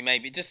nursery,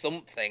 maybe just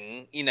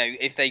something,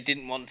 if they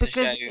didn't want to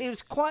show. Because it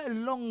was quite a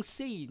long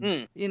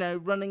scene,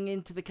 running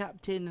into the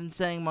captain and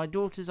saying, my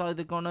daughter's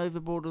either gone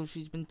overboard or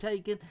she's been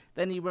taken.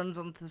 Then he runs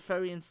onto the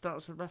ferry and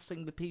starts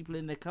harassing the people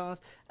in the cars.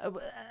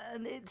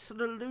 And it sort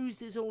of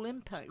loses all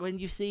impact when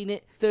you've seen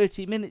it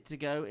 30 minutes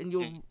ago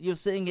and you're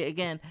seeing it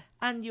again.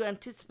 And you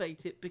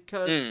anticipate it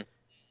because...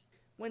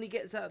 when he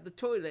gets out of the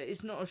toilet,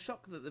 it's not a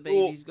shock that the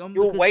baby's gone.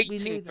 You're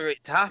waiting for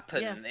it to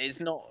happen. Yeah. It's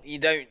not. You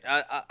don't.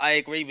 I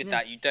agree with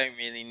that. You don't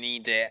really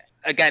need it.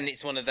 Again,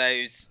 it's one of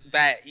those.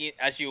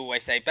 As you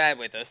always say, bear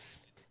with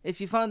us.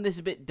 If you find this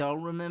a bit dull,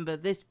 remember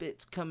this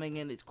bit's coming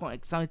and it's quite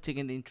exciting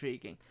and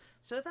intriguing.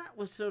 So that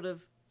was sort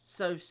of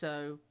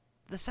so-so.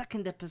 The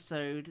second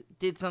episode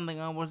did something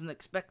I wasn't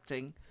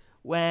expecting,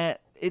 where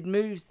it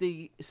moves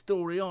the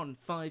story on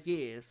 5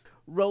 years.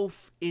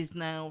 Rolf is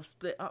now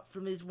split up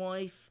from his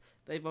wife.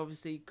 They've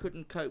obviously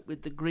couldn't cope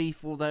with the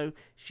grief, although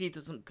she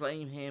doesn't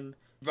blame him.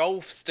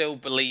 Rolf still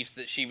believes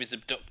that she was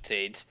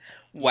abducted,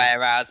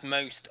 whereas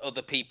most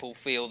other people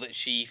feel that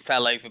she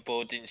fell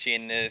overboard, didn't she,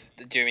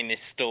 during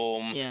this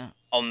storm? Yeah.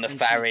 on the and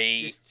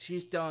ferry.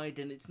 She's died,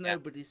 and it's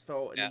nobody's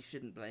fault, and he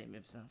shouldn't blame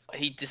himself.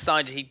 He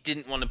decided he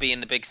didn't want to be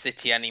in the big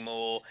city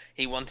anymore.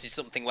 He wanted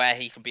something where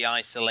he could be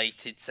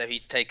isolated, so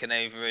he's taken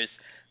over as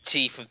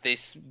chief of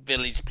this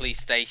village police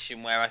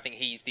station, where I think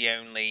he's the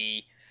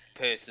only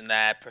person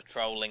there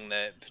patrolling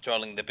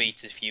the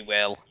beat, if you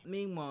will.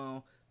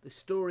 Meanwhile, the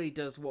story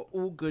does what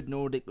all good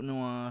Nordic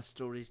noir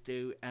stories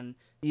do, and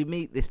you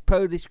meet this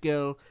Polish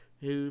girl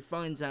who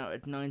finds out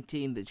at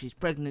 19 that she's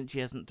pregnant. She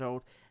hasn't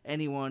told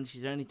anyone.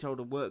 She's only told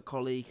a work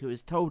colleague who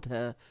has told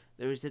her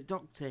there is a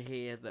doctor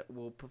here that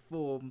will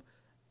perform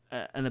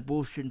an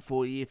abortion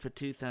for you for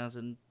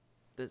 2,000,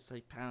 let's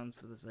say, pounds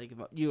for the sake of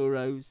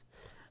euros.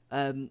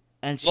 And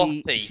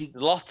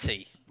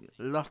Zloty.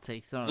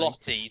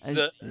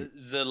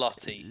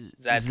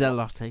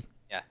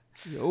 Yeah.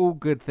 All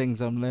good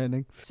things I'm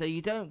learning. So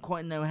you don't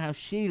quite know how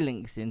she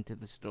links into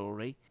the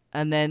story.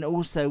 And then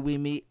also we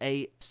meet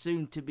a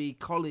soon-to-be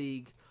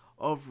colleague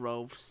of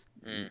Rolf's,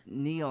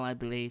 Neil, I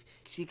believe.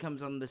 She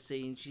comes on the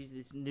scene. She's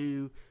this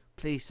new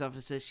police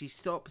officer. She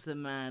stops a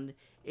man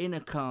in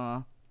a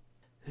car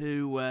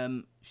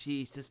who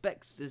she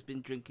suspects has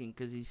been drinking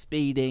because he's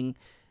speeding.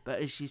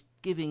 But as she's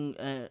giving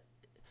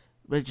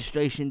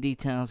registration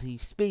details, he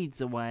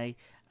speeds away,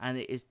 and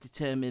it is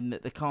determined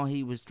that the car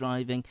he was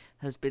driving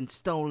has been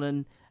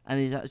stolen and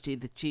is actually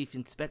the chief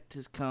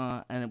inspector's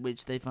car, and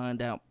which they find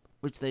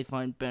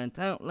burnt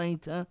out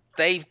later.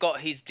 They've got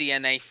his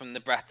DNA from the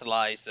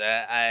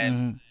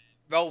breathalyzer.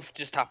 Rolf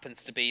just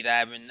happens to be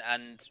there,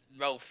 and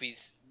Rolf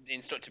is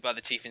instructed by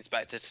the chief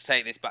inspector to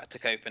take this back to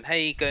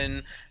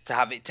Copenhagen to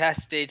have it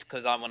tested,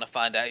 because I want to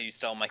find out who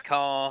stole my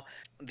car.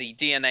 The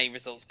DNA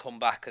results come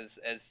back as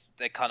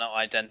they cannot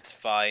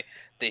identify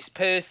this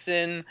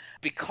person.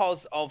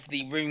 Because of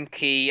the room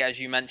key, as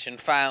you mentioned,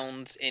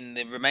 found in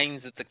the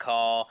remains of the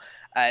car,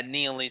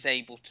 Neil is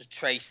able to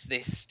trace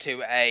this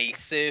to a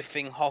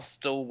surfing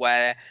hostel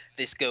where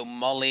this girl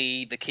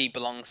Molly, the key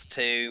belongs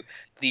to.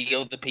 The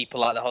other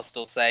people at the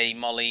hostel say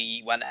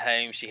Molly went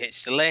home, she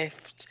hitched a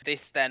lift.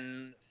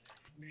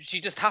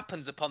 She just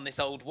happens upon this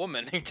old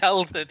woman who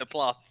tells her the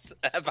plot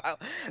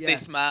about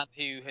this man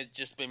who has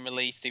just been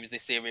released. He was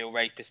this serial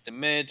rapist and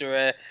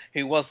murderer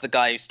who was the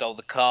guy who stole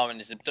the car and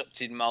has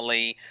abducted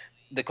Molly.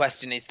 The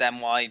question is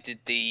then, why did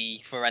the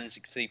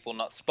forensics people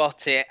not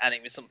spot it? And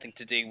it was something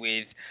to do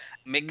with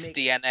mixed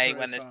DNA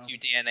when there's two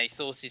DNA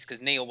sources,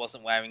 because Neil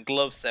wasn't wearing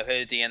gloves, so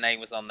her DNA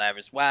was on there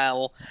as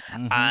well.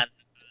 And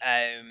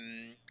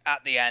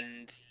at the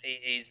end,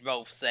 it is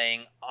Rolf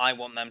saying, I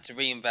want them to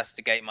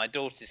reinvestigate my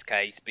daughter's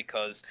case,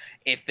 because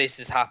if this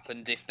has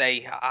happened, if they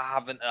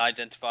haven't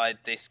identified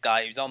this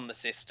guy who's on the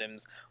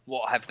systems,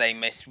 what have they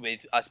missed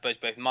with, I suppose,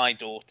 both my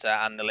daughter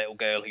and the little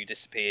girl who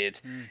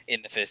disappeared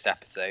in the first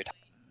episode.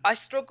 I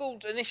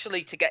struggled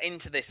initially to get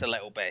into this a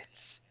little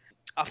bit.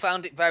 I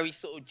found it very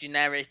sort of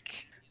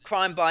generic,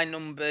 crime by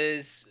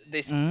numbers,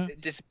 this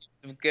disappearance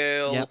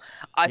girl.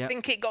 I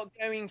think it got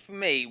going for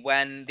me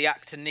when the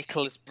actor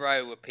Nicholas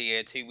Bro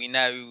appeared, who we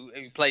know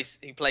who plays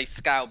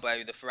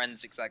Scalbo, the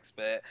forensics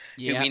expert,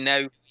 who we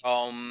know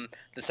from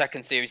the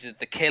second series of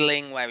The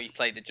Killing, where he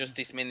played the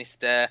Justice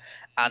Minister,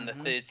 and the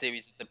third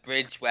series of The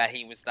Bridge, where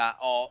he was that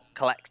art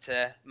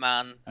collector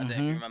man. I don't know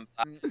if you remember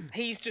that.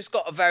 He's just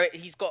got a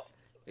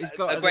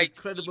great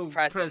incredible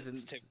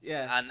presence to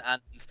him,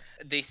 and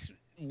this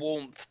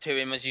warmth to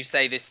him, as you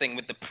say, this thing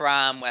with the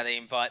pram where they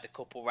invite the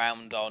couple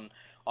round on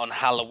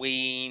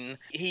Halloween.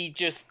 He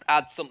just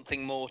adds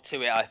something more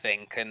to it, I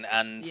think,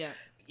 and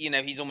you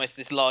know, he's almost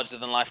this larger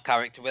than life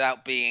character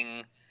without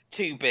being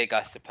too big,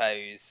 I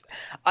suppose.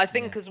 I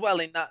think as well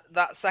in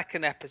that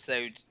second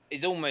episode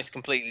is almost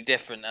completely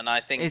different, and I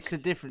think it's a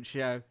different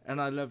show,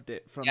 and I loved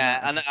it from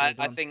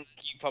I think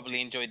you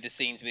probably enjoyed the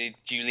scenes with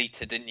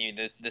Julita, didn't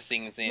you? The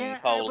scenes in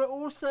Poland. But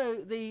also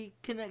the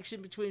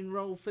connection between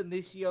Rolf and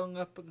this young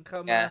up and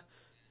comer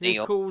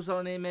who calls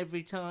on him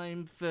every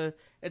time for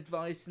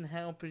advice and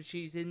help, and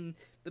she's in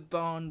the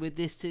barn with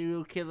this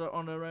serial killer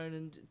on her own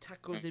and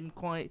tackles him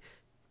quite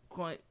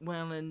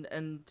well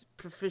and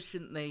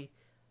proficiently.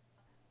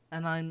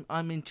 And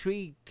I'm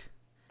intrigued,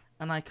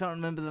 and I can't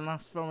remember the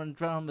last foreign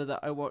drama that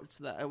I watched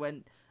that I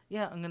went,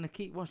 I'm going to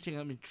keep watching.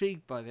 I'm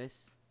intrigued by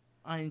this.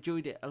 I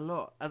enjoyed it a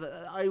lot.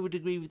 I would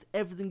agree with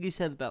everything you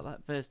said about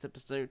that first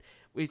episode.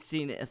 We'd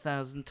seen it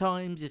 1,000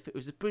 times. If it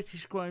was a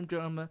British crime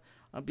drama,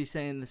 I'd be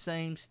saying the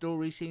same.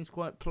 Story seems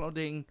quite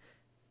plodding.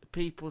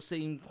 People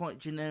seem quite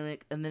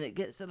generic. And then it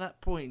gets to that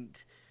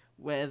point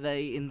where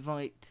they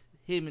invite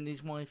him and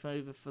his wife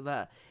over for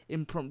that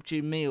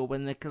impromptu meal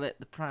when they collect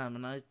the pram.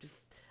 And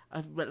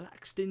I've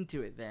relaxed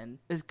into it then.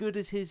 As good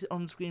as his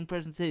on-screen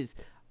presence is,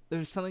 there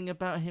was something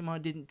about him I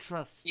didn't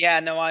trust. Yeah,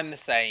 no, I'm the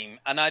same.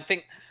 And I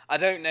think, I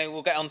don't know,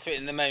 we'll get onto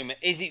it in a moment.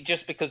 Is it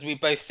just because we've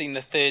both seen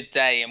The Third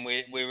Day and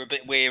we're a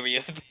bit weary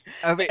of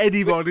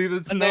anybody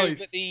that's nice?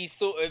 But these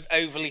sort of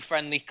overly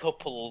friendly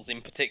couples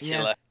in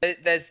particular.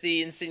 There's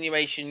the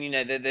insinuation,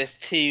 that there's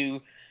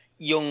two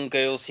young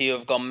girls who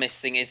have gone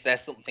missing. Is there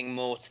something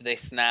more to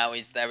this now?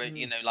 Is there,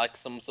 like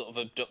some sort of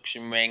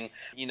abduction ring?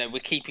 We're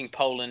keeping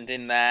Poland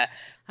in there.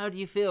 How do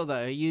you feel,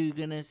 though? Are you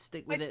going to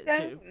stick with it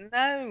too?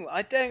 No,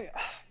 I don't.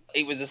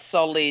 It was a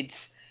solid,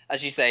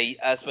 as you say,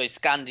 I suppose,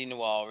 Scandi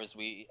noir, as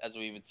we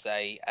would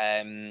say.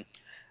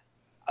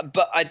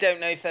 But I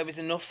don't know if there was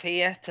enough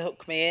here to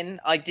hook me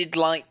in. I did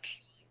like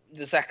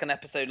the second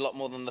episode a lot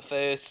more than the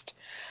first,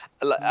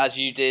 as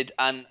you did.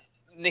 And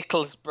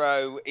Nicholas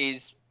Bro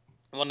is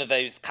one of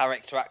those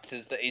character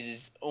actors that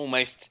is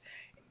almost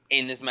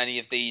in as many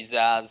of these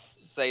as,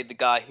 say, the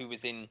guy who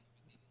was in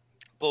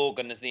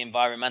Borgen as the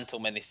environmental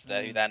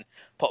minister, who then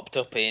popped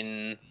up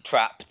in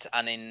Trapped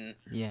and in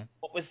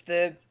what was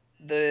the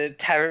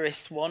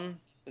terrorist one?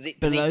 Was it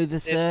Below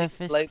the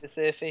Surface? Below the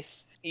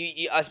Surface.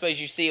 I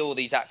suppose you see all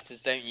these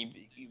actors, don't you,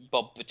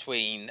 bob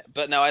between.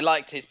 But no, I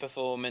liked his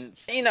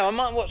performance. I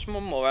might watch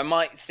one more. I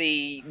might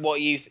see what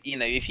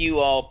if you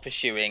are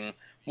pursuing,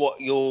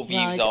 what your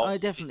views are. I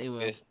definitely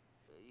will.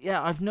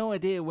 Yeah, I've no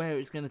idea where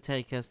it's going to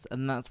take us,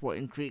 and that's what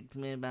intrigued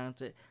me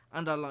about it.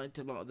 And I liked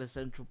a lot of the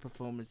central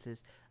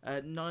performances.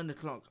 9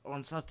 o'clock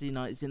on Saturday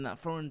nights in that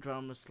foreign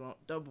drama slot,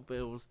 double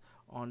bills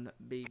on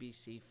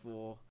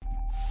BBC4.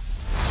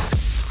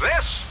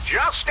 This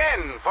just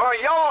in for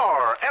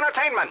your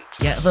entertainment.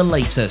 Get the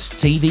latest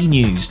TV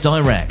news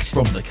direct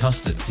from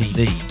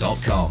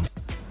thecustardtv.com.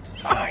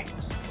 My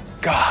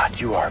God,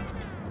 you are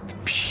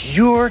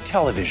pure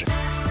television.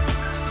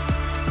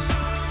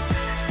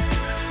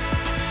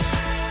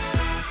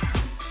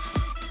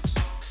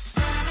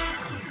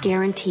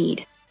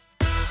 Guaranteed.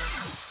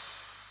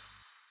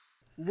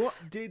 What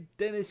did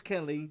Dennis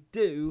Kelly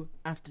do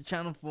after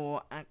Channel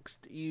 4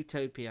 axed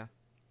Utopia?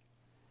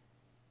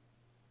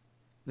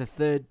 The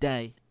third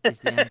day is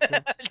the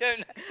answer. I don't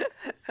know.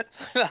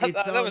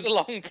 That was a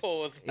long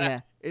pause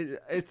there. Yeah,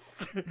 it's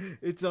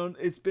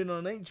been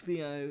on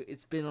HBO,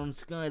 it's been on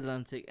Sky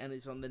Atlantic, and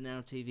it's on the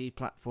Now TV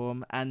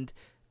platform. And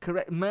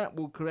Matt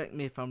will correct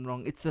me if I'm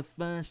wrong. It's the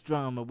first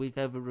drama we've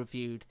ever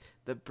reviewed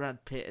that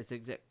Brad Pitt has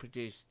exec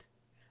produced.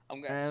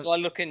 Shall I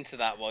look into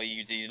that while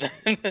you do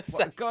that?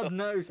 Well, God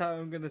knows how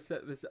I'm going to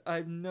set this up. I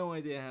have no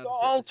idea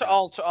how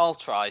I'll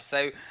try.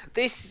 So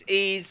this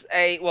is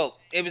it was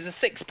a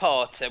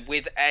 6-parter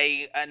with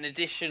an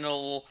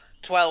additional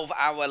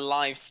 12-hour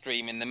live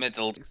stream in the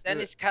middle.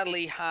 Dennis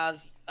Kelly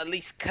has at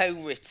least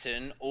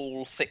co-written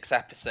all 6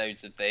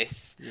 episodes of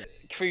this. Yeah.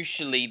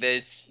 Crucially,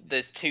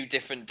 there's 2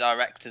 different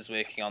directors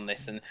working on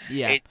this, and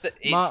it's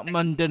Mark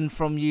Munden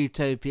from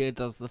Utopia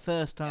does the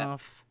first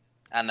half.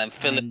 And then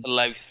Philip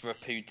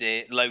Lothorpe, who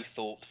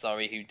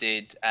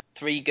did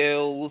 3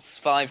 Girls,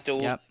 5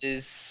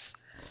 Daughters,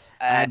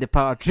 and A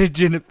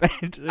Partridge in a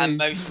Pear Tree. And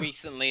most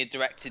recently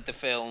directed the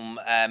film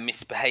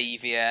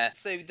Misbehaviour.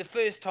 So the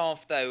first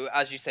half, though,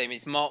 as you say,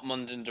 is Mark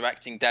Munden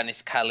directing,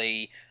 Dennis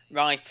Kelly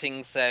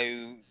writing.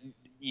 So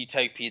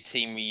Utopia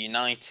team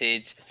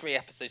reunited.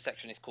 3-episode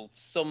section is called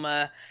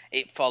Summer.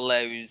 It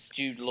follows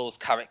Jude Law's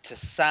character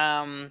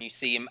Sam. You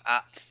see him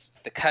at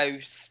the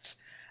coast.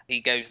 He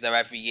goes there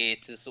every year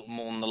to sort of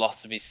mourn the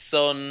loss of his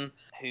son,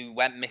 who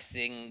went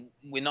missing.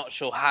 We're not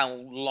sure how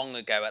long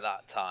ago at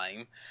that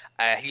time.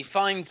 He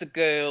finds a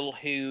girl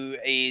who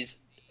is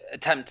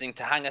attempting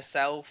to hang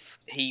herself.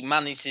 He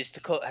manages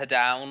to cut her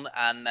down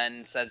and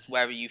then says,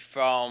 "Where are you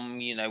from?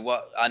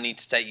 What? I need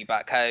to take you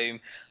back home."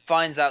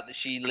 Finds out that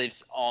she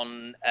lives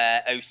on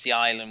OC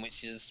Island,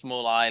 which is a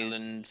small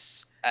island.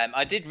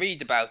 I did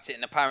read about it,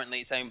 and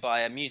apparently it's owned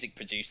by a music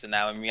producer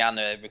now, and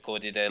Rihanna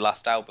recorded her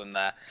last album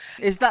there.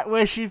 Is that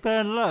where she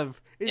found love?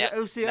 Is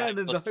OC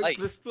Island the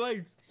hopeless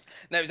place?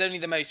 No, it was only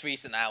the most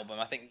recent album.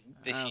 I think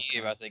this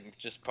year,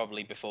 just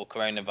probably before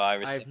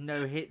coronavirus. I have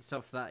no hits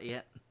off that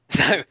yet.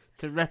 So,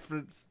 to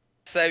reference.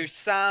 So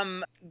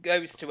Sam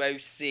goes to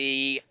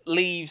OC,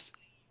 leaves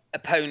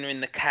Epona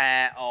in the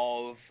care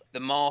of the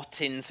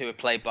Martins, who are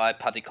played by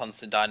Paddy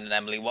Considine and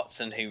Emily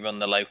Watson, who run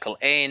the local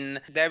inn.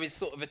 There is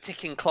sort of a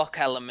ticking clock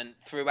element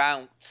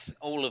throughout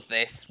all of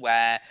this,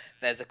 where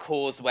there's a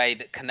causeway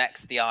that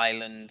connects the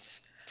island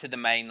to the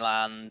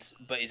mainland,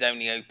 but is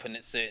only open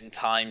at certain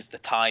times. The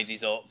tide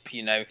is up,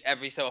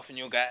 every so often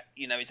you'll get,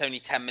 it's only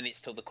 10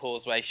 minutes till the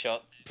causeway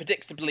shut.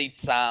 Predictably,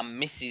 Sam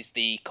misses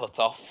the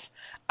cut-off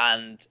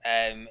and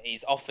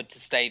is offered to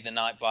stay the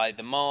night by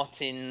the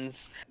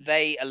Martins.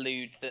 They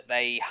allude that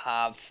they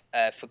have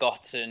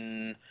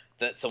forgotten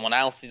that someone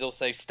else is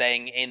also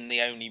staying in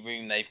the only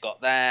room they've got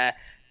there.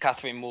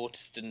 Catherine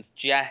Waterston's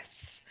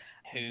Jess,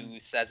 who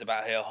says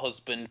about her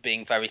husband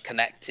being very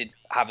connected,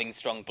 having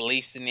strong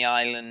beliefs in the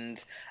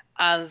island.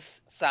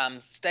 As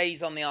Sam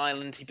stays on the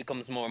island, he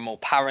becomes more and more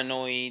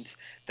paranoid.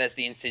 There's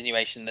the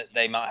insinuation that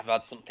they might have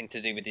had something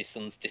to do with his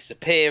son's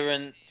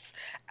disappearance.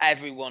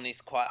 Everyone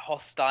is quite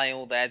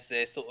hostile. There's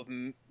a sort of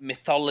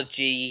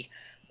mythology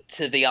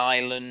to the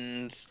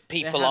island.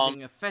 People they're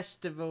having a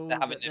festival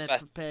they're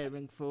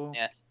preparing for.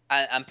 Yeah,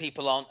 and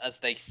people aren't as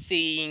they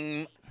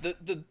seem.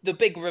 The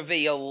big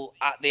reveal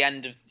at the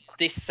end of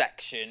this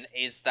section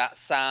is that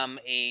Sam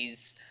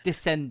is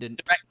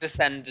direct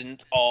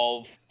descendant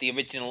of the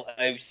original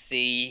OC.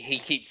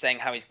 He keeps saying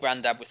how his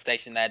granddad was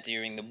stationed there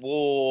during the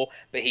war,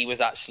 but he was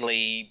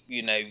actually,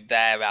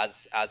 there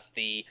as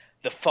the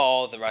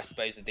father, I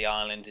suppose, of the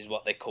island is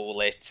what they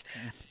call it.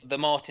 The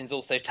Martins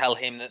also tell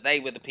him that they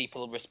were the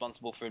people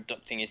responsible for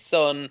abducting his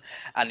son,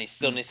 and his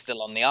son is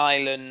still on the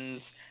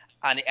island.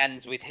 And it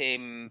ends with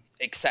him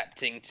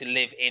accepting to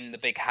live in the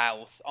big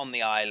house on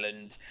the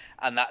island,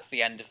 and that's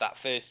the end of that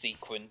first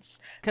sequence.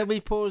 Can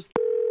we pause?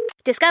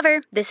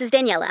 Discover, this is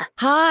Daniela.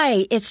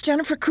 Hi, it's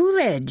Jennifer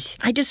Coolidge.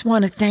 I just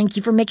want to thank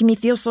you for making me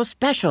feel so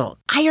special.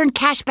 I earned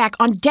cash back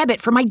on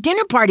debit for my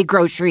dinner party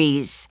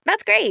groceries.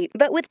 That's great,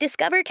 but with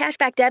Discover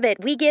Cashback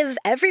Debit, we give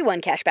everyone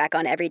cash back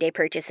on everyday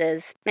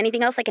purchases.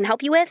 Anything else I can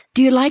help you with?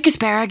 Do you like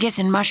asparagus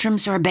and mushroom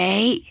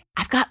sorbet?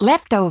 I've got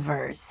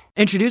leftovers.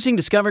 Introducing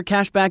Discover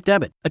Cashback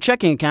Debit, a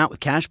checking account with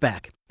cash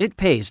back. It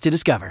pays to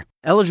Discover.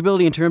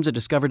 Eligibility and terms at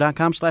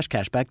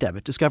discover.com/cashback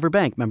debit. Discover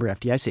Bank, member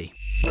FDIC.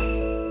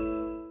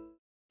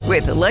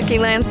 With the Lucky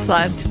Land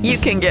Slots, you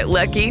can get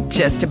lucky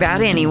just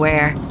about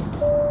anywhere.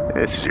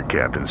 This is your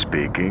captain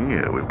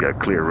speaking. We've got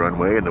clear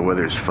runway and the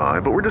weather's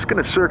fine, but we're just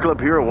going to circle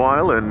up here a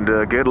while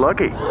and get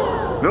lucky.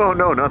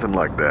 No, nothing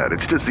like that.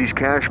 It's just these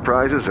cash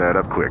prizes add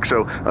up quick.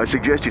 So I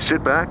suggest you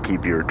sit back,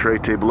 keep your tray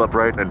table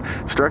upright, and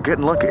start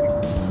getting lucky.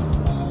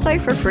 Play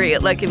for free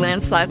at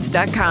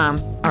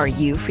LuckyLandSlots.com. Are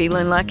you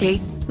feeling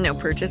lucky? No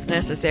purchase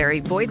necessary.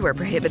 Void where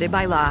prohibited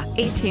by law.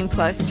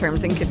 18+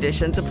 terms and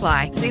conditions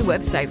apply. See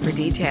website for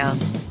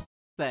details.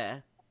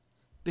 There,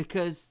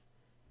 because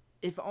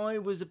if I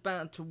was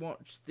about to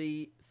watch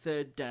the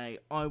third day,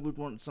 I would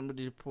want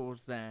somebody to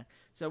pause there.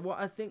 So what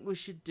I think we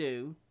should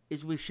do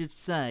is we should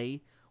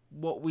say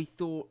what we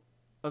thought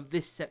of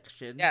this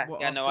section.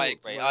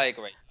 I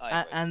agree.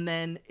 And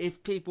then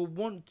if people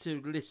want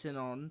to listen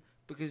on,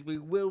 because we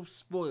will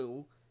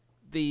spoil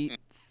the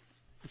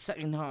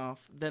second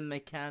half, then they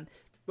can.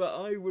 But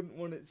I wouldn't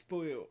want it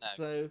spoiled. No.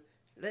 So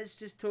let's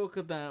just talk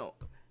about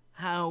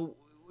how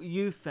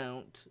you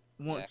felt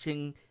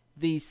watching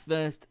these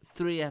first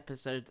 3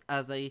 episodes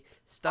as a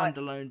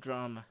standalone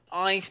drama.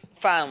 I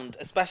found,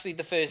 especially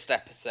the first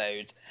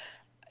episode,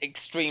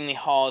 extremely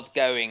hard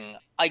going.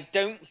 I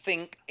don't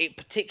think it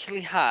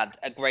particularly had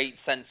a great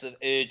sense of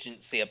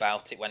urgency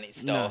about it when it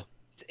started.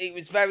 No. It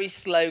was very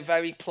slow,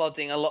 very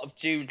plodding, a lot of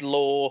Jude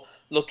Law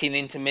looking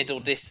into middle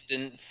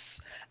distance.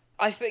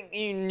 I think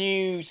you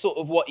knew sort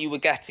of what you were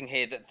getting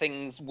here, that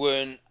things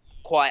weren't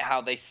quite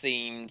how they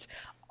seemed.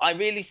 I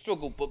really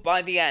struggled, but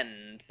by the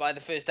end, by the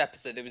first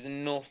episode, there was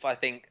enough, I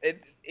think.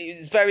 It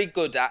was very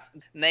good at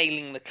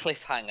nailing the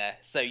cliffhanger,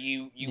 so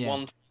you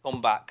wanted to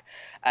come back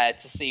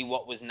to see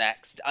what was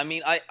next. I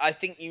mean, I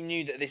think you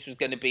knew that this was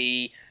going to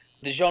be,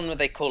 the genre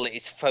they call it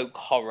is folk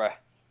horror.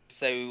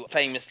 So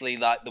famously,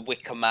 like The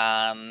Wicker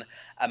Man,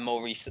 and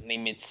more recently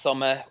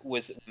Midsummer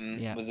was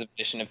a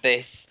version of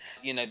this.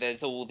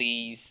 There's all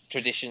these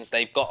traditions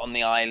they've got on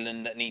the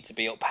island that need to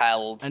be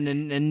upheld. And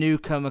then a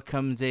newcomer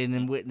comes in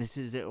and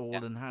witnesses it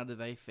all, and how do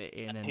they fit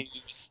in? And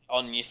who's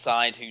on your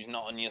side, who's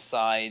not on your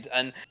side.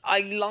 And I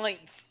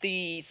liked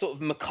the sort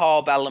of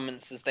macabre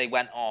elements as they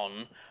went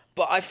on.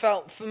 But I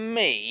felt, for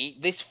me,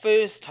 this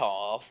first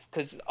half,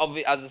 because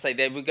as I say,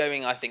 they were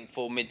going, I think,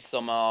 for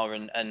Midsummer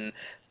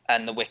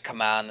and The Wicker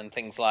Man and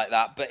things like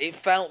that, but it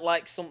felt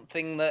like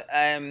something that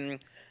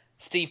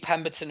Steve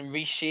Pemberton and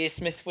Reece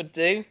Shearsmith would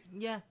do.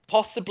 Yeah.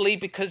 Possibly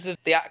because of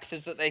the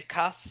actors that they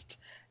cast.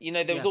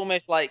 There was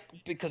almost like,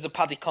 because of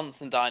Paddy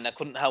Considine, I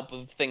couldn't help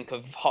but think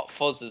of Hot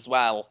Fuzz as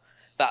well.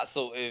 That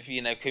sort of,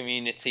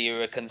 community who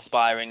are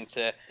conspiring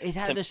to... It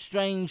had a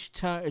strange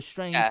tone.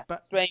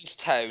 Strange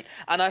tone.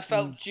 And I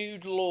felt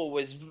Jude Law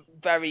was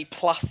very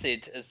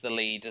placid as the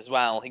lead as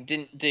well. He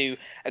didn't do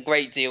a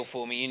great deal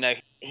for me.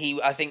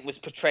 He, I think, was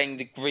portraying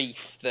the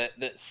grief that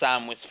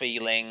Sam was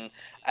feeling.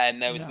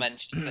 And there was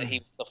mention that he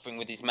was suffering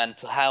with his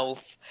mental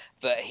health,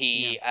 that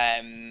he...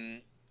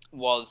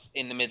 was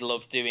in the middle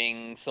of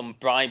doing some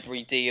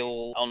bribery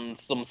deal on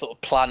some sort of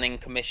planning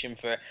commission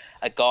for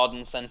a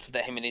garden centre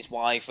that him and his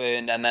wife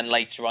earned, and then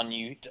later on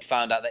you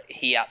found out that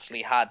he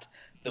actually had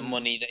the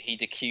money that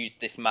he'd accused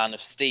this man of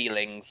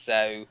stealing.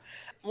 So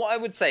what I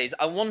would say is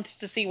I wanted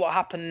to see what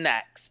happened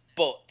next,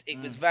 but it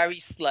was very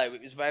slow,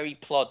 it was very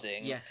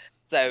plodding. Yes.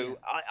 So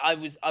I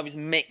was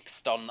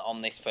mixed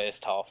on this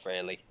first half,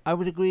 really. I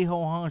would agree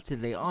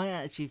wholeheartedly. I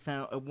actually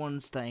felt at one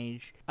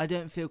stage I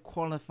don't feel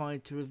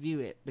qualified to review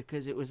it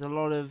because it was a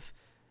lot of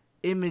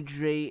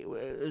imagery.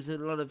 It was a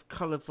lot of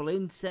colourful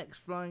insects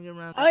flying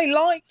around. I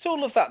liked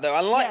all of that though.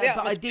 I liked the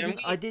atmosphere.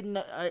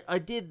 I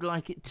did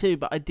like it too,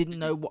 but I didn't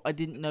know what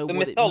it meant. The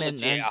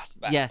mythology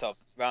aspect of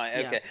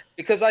right. Okay,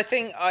 because I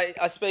think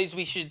I suppose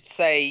we should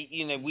say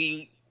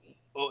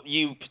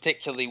you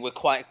particularly were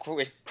quite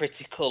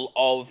critical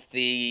of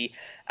the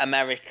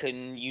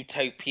American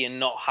utopian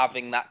not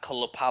having that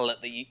colour palette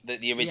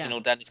that the original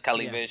Dennis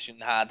Kelly version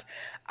had,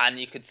 and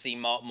you could see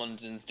Mark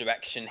Munden's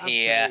direction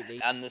here,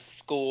 and the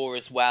score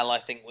as well I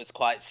think was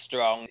quite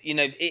strong.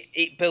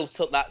 It built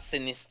up that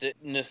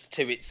sinisterness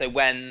to it, so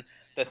when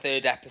the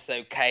third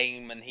episode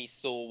came and he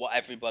saw what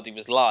everybody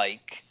was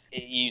like,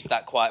 it used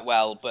that quite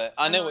well. But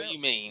I know what you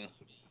mean.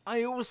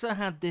 I also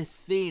had this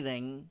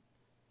feeling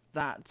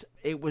that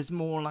it was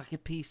more like a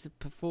piece of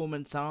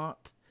performance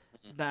art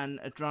than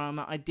a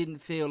drama. I didn't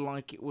feel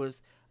like it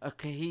was a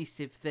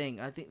cohesive thing.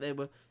 I think they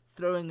were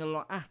throwing a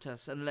lot at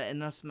us and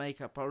letting us make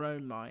up our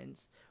own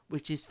minds,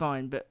 which is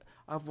fine, but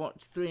I've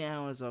watched 3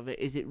 hours of it.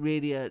 Is it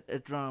really a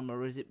drama,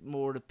 or is it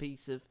more a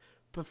piece of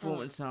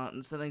performance art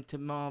and something to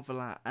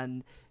marvel at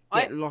and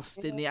get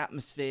lost in the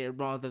atmosphere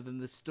rather than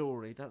the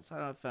story? That's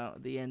how I felt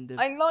at the end of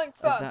I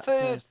liked that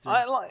third.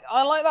 I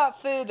like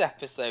that third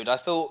episode. I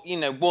thought,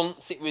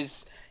 once it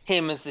was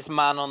him as this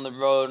man on the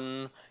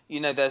run.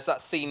 There's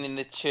that scene in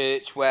the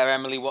church where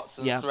Emily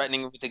Watson's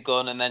threatening him with a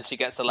gun, and then she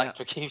gets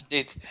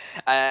electrocuted.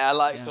 I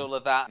liked all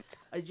of that.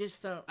 I just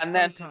felt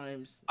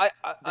sometimes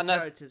the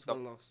characters were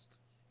lost.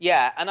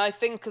 Yeah, and I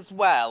think as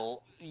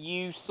well,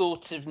 you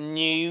sort of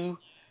knew.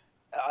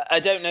 I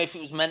don't know if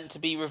it was meant to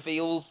be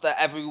reveals that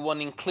everyone,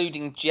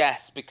 including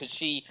Jess, because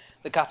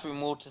the Catherine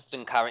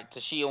Waterston character,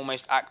 she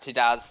almost acted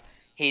as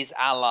his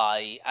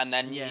ally, and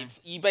then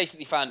you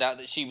basically found out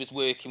that she was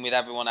working with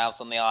everyone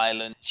else on the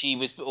island. She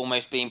was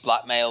almost being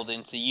blackmailed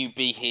into you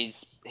be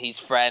his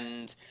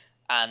friend,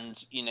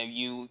 and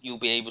you'll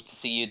be able to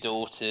see your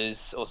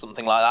daughters or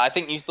something like that. I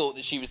think you thought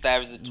that she was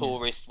there as a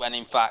tourist when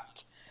in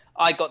fact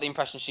I got the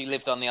impression she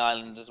lived on the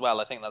island as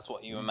well. I think that's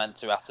what you were meant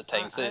to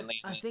ascertain,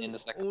 certainly in the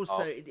second half.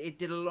 Also, it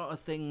did a lot of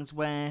things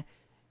where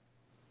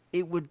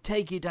it would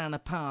take you down a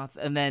path,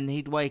 and then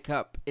he'd wake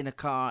up in a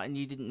car, and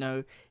you didn't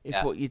know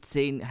if what you'd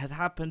seen had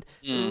happened.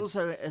 And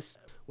also,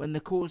 when the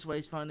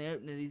causeway's finally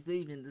open and he's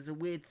leaving, there's a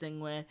weird thing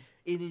where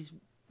in his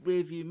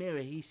rearview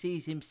mirror he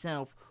sees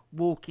himself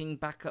walking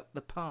back up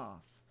the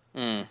path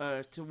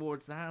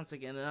towards the house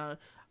again. And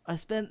I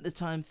spent the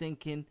time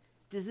thinking,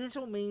 does this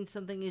all mean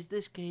something? Is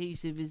this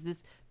cohesive? Is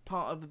this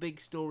part of a big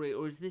story?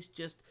 Or is this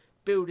just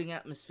building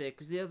atmosphere?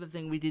 Because the other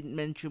thing we didn't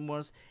mention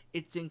was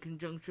it's in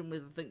conjunction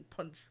with, I think,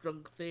 Punch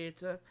Drunk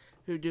Theatre,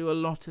 who do a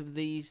lot of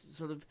these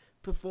sort of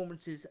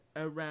performances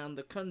around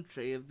the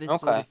country of this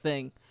sort of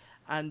thing.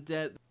 And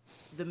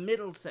the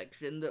middle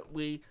section that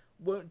we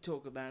won't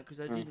talk about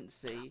because I didn't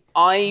see,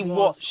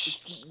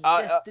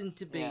 destined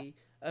to be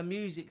a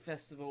music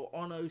festival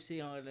on OC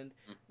Island,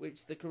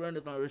 which the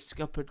coronavirus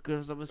scuppered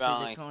because obviously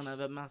they can't have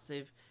a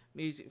massive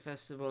music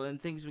festival,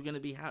 and things were going to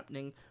be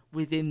happening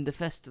within the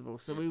festival.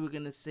 So we were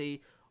going to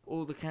see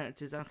all the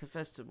characters at a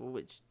festival,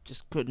 which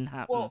just couldn't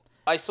happen. Well,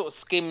 I sort of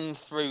skimmed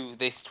through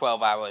this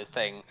 12-hour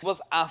thing. It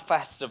was a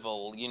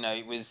festival,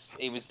 it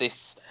was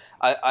this,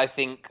 I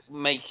think,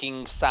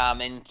 making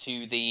Sam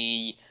into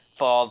the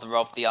father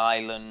of the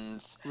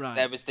island. Right.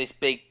 There was this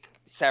big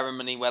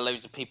ceremony where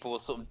loads of people were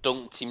sort of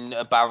dunked in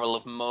a barrel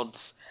of mud.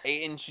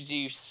 It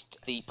introduced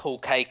the Paul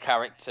Kaye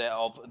character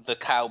of the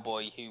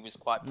cowboy, who was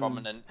quite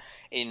prominent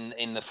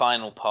in the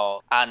final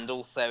part, and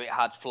also it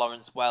had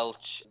Florence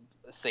Welch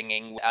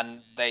singing,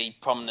 and they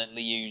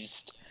prominently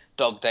used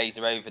Dog Days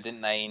Are Over,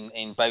 didn't they,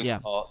 in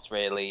both parts,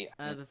 really.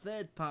 The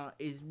third part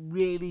is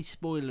really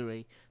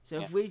spoilery,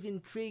 so if we've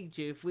intrigued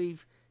you, if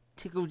we've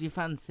tickled your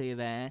fancy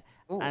there,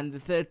 and the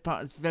third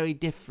part is very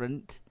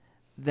different,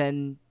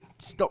 then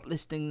stop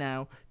listening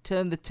now,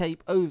 turn the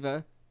tape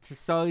over to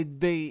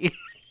side B.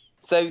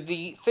 So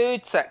the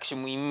third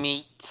section, we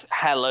meet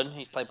Helen,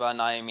 who's played by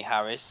Naomi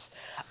Harris,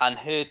 and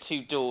her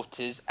two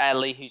daughters,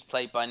 Ellie, who's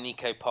played by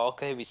Nico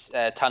Parker, who is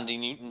Tandy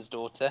Newton's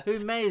daughter. Who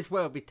may as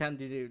well be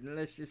Tandy Newton,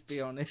 let's just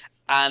be honest.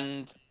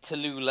 And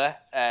Tallulah,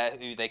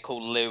 who they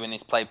call Lou, and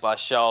is played by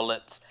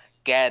Charlotte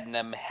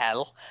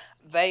Gardner-Mihel.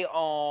 They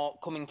are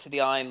coming to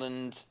the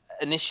island.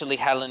 Initially,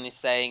 Helen is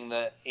saying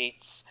that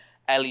it's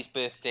Ellie's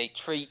birthday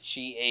treat.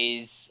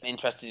 She is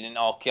interested in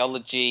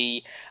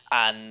archaeology,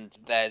 and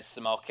there's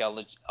some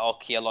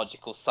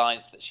archaeological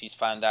sites that she's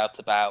found out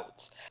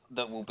about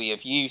that will be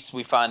of use.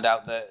 We find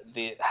out that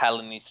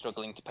Helen is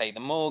struggling to pay the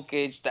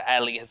mortgage, that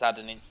Ellie has had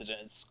an incident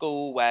at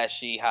school where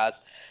she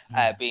has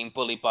been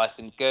bullied by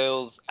some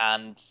girls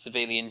and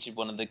severely injured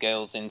one of the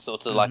girls in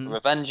sort of like a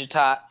revenge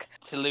attack.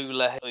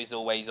 Tallulah is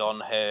always on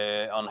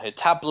her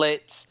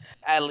tablet.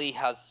 Ellie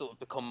has sort of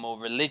become more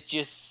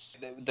religious.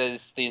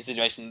 There's the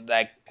insinuation that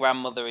their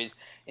grandmother is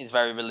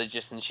very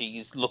religious, and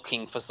she's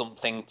looking for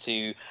something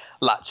to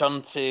latch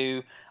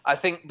onto. I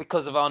think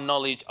because of our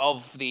knowledge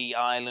of the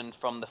island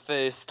from the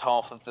first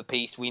half of the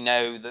piece, we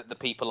know that the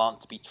people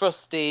aren't to be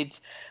trusted.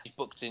 She's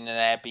booked in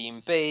an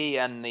Airbnb,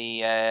 and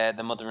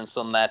the mother and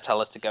son there tell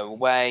her to go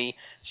away.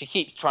 She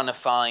keeps trying to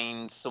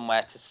find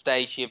somewhere to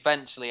stay. She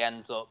eventually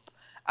ends up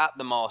at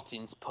the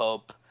Martins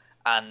pub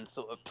and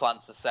sort of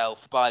plants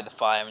herself by the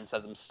fire and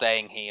says, I'm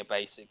staying here,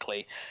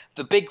 basically.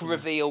 The big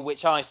reveal,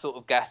 which I sort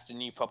of guessed,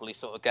 and you probably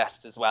sort of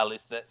guessed as well,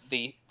 is that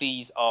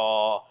these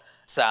are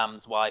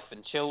Sam's wife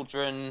and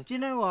children. Do you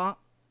know what?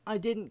 I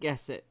didn't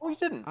guess it. Oh, you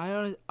didn't?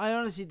 I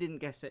honestly didn't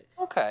guess it.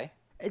 Okay.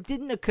 It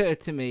didn't occur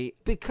to me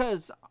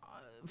because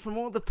from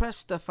all the press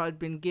stuff I'd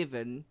been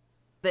given,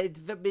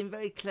 they'd been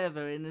very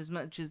clever in as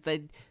much as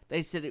they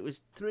said it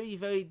was 3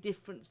 very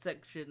different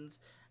sections,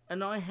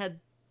 and I had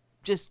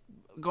just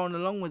gone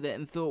along with it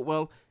and thought,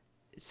 well,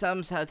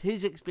 Sam's had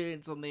his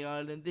experience on the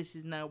island. This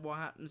is now what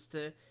happens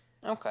to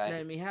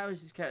Naomi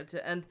Harris's character.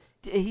 And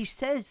he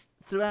says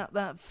throughout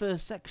that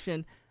first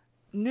section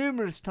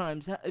numerous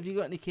times, have you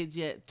got any kids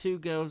yet? 2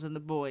 girls and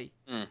a boy.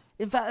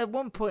 In fact, at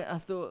one point I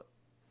thought,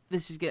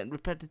 this is getting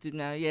repetitive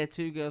now. Yeah,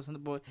 2 girls and a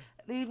boy.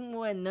 And even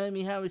when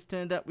Naomi Harris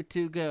turned up with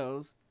 2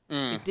 girls,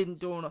 it didn't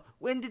dawn on...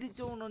 When did it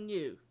dawn on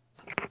you?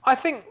 I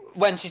think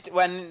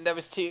when there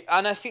was 2...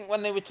 And I think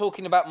when they were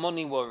talking about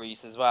money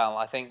worries as well,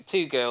 I think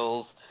 2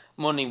 girls...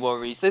 money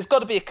worries. There's got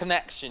to be a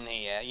connection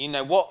here. You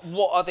know, what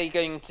are they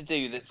going to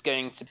do that's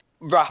going to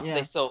wrap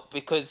this up?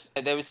 Because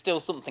there was still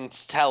something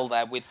to tell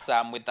there with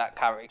Sam, with that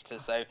character.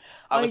 So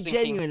I was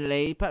thinking...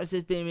 genuinely, perhaps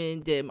it's been me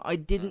and dim, I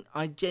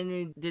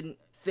genuinely didn't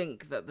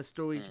think that the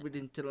stories would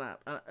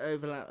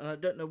overlap, and I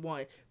don't know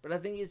why, but I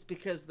think it's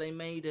because they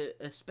made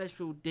a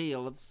special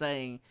deal of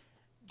saying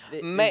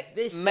there's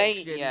this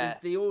section, there's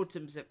the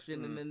autumn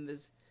section, and then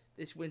there's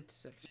this winter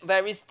section.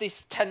 There is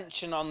this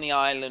tension on the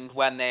island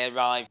when they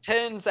arrive.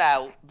 Turns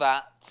out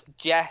that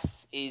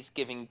Jess is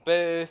giving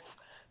birth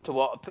to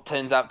what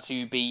turns out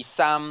to be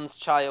Sam's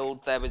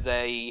child. There was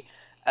a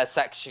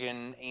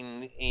section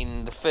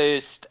in the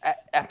first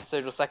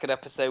episode or second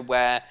episode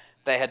where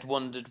they had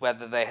wondered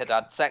whether they had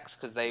had sex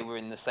because they were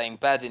in the same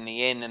bed in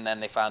the inn, and then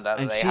they found out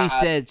that they had. And she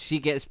said she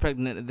gets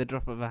pregnant at the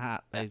drop of a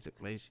hat,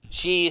 basically.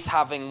 She is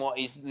having what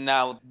is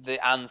now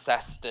the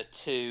ancestor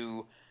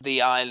to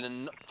the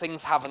island.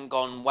 Things haven't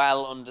gone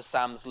well under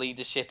Sam's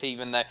leadership,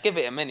 even though, give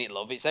it a minute,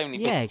 love, it's only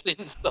been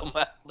since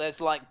summer. There's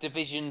like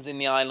divisions in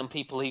the island,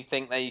 people who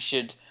think they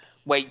should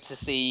wait to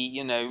see,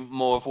 you know,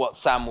 more of what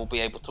Sam will be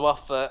able to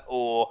offer,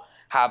 or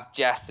have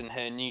Jess and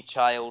her new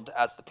child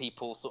as the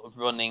people sort of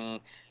running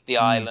the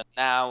island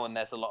now, and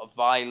there's a lot of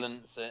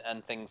violence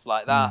and things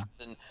like that.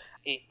 And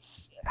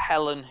it's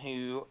Helen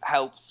who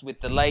helps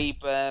with the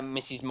labour.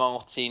 Mrs.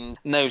 Martin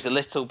knows a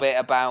little bit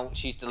about,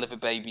 she's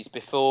delivered babies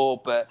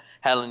before, but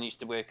Helen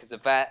used to work as a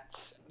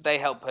vet. They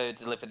help her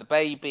deliver the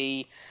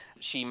baby.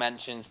 She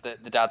mentions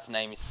that the dad's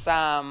name is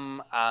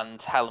Sam,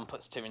 and Helen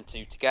puts 2 and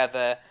 2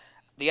 together.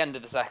 The end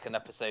of the second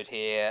episode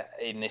here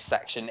in this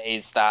section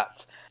is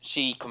that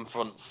she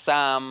confronts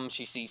Sam.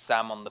 She sees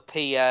Sam on the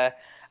pier,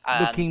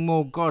 looking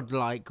more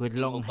godlike with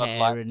long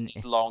hair and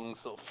long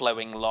sort of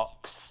flowing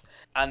locks.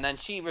 And then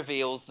she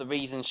reveals the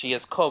reason she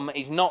has come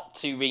is not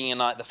to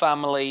reunite the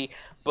family,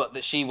 but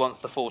that she wants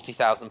the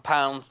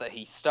 £40,000 that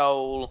he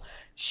stole.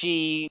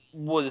 She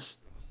was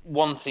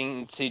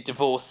wanting to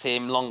divorce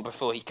him long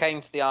before he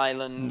came to the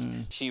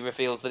island. She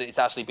reveals that it's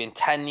actually been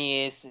 10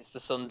 years since the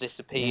son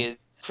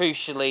disappears.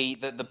 Crucially,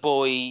 that the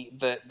boy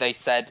that they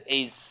said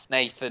is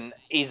Nathan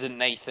isn't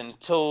Nathan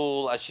at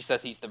all. As she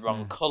says, he's the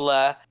wrong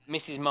colour.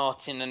 Mrs.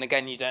 Martin, and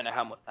again, you don't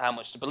know how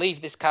much to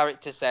believe this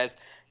character, says,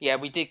 yeah,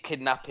 we did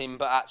kidnap him,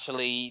 but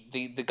actually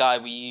the guy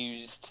we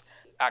used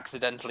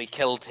accidentally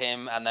killed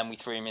him, and then we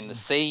threw him in the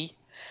sea.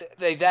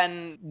 They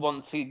then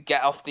want to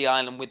get off the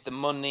island with the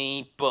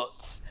money,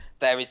 but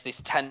there is this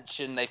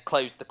tension. They've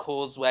closed the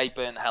causeway,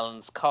 burnt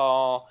Helen's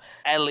car.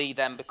 Ellie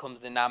then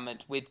becomes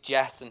enamoured with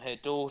Jess and her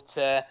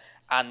daughter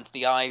and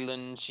the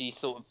island. She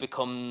sort of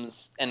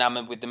becomes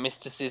enamoured with the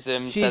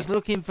mysticism. She's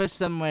looking for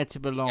somewhere to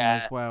belong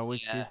as well,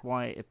 which is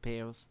why it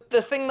appeals.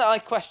 The thing that I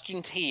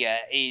questioned here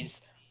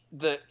is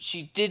that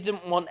she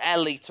didn't want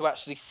Ellie to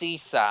actually see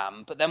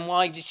Sam, but then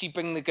why did she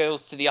bring the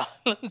girls to the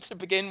island to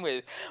begin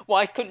with?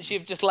 Why couldn't she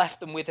have just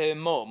left them with her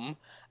mum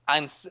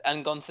and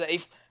gone to...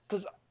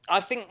 Because I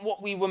think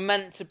what we were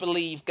meant to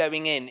believe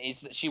going in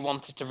is that she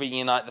wanted to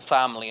reunite the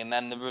family, and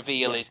then the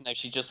reveal is no,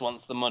 she just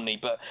wants the money.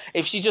 But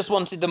if she just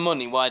wanted the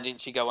money, why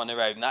didn't she go on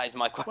her own? That is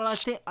my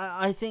question. Well,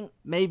 I think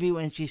maybe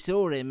when she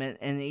saw him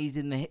and he's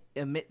in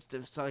the midst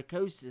of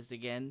psychosis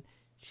again,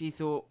 she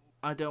thought,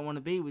 I don't want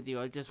to be with you.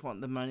 I just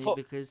want the money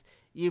because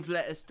you've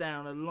let us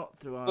down a lot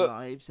through our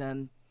lives.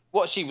 And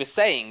what she was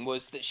saying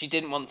was that she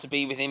didn't want to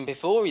be with him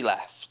before he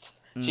left.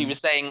 She was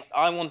saying,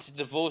 I want to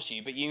divorce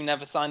you, but you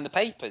never signed the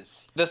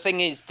papers. The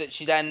thing is that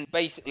she then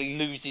basically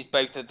loses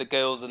both of the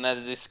girls, and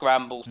there's this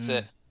scramble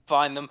to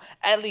find them.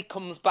 Ellie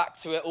comes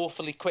back to it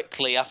awfully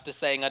quickly after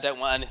saying, I don't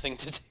want anything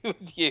to do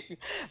with you.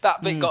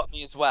 That bit got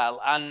me as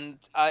well. And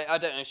I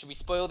don't know, should we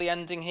spoil the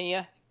ending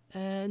here?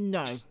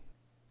 No.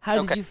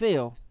 How did you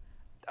feel?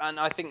 And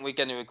I think we're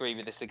going to agree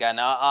with this again.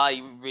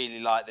 I really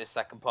like this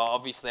second part.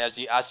 Obviously,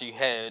 as you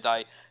heard,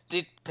 I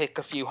did pick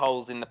a few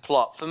holes in the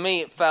plot. For me,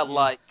 it felt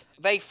like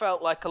they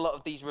felt like a lot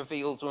of these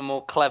reveals were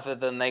more clever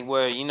than they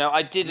were. You know,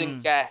 I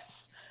didn't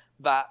guess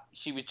that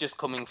she was just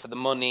coming for the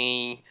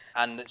money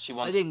and that she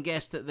wanted... I didn't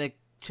guess that the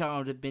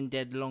child had been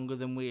dead longer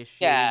than we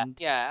assumed.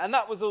 Yeah, and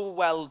that was all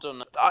well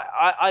done.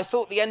 I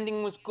thought the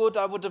ending was good.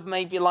 I would have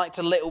maybe liked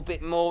a little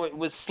bit more. It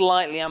was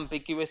slightly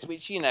ambiguous,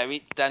 which, you know,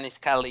 it's Dennis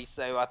Kelly,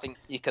 so I think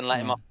you can let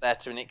him off there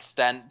to an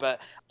extent. But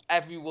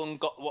everyone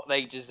got what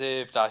they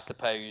deserved, I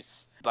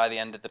suppose, by the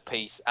end of the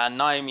piece. And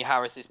Naomi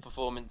Harris's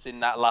performance in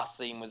that last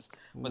scene was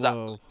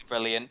absolutely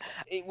brilliant.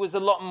 It was a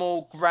lot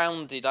more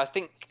grounded. I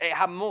think it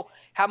had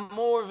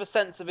more of a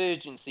sense of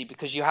urgency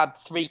because you had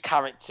 3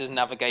 characters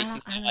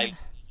navigating the island.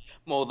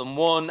 more than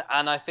one.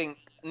 And I think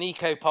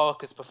Nico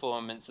Parker's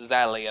performance as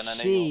Ellie, and I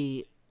know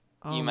you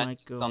oh my mentioned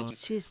god, something.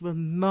 she's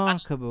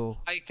remarkable.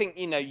 I think,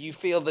 you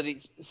feel that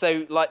it's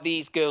so, like,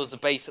 these girls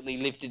have basically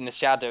lived in the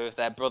shadow of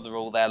their brother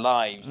all their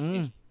lives.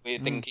 We're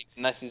thinking,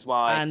 and this is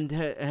why. And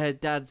her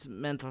dad's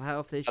mental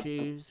health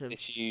issues.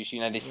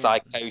 This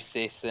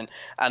psychosis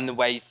and the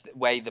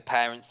way the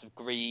parents have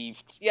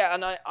grieved. Yeah,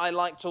 and I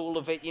liked all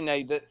of it,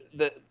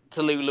 that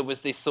Tallulah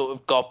was this sort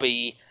of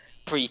gobby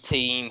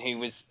preteen who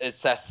was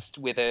obsessed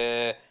with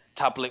a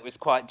tablet, was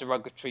quite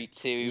derogatory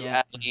to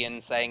Ellie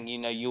and saying,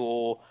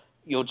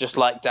 you're just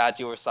like Dad,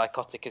 you're as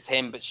psychotic as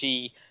him. But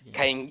she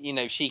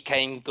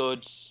came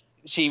good.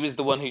 She was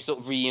the one who sort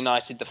of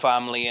reunited the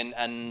family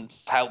and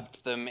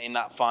helped them in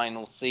that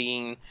final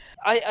scene.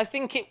 I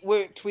think it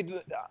worked with,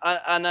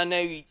 and I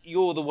know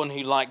you're the one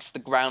who likes the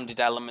grounded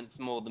elements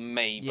more than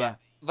me, but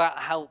that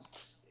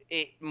helped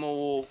it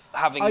more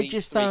having I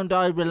just found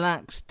I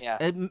relaxed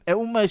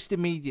almost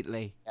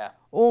immediately. Yeah.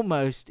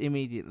 Almost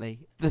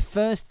immediately. The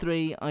first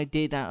three I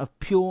did out of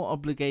pure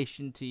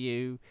obligation to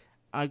you.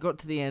 I got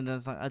to the end and I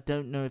was like, I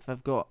don't know if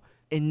I've got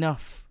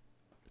enough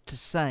to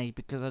say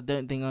because I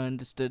don't think I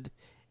understood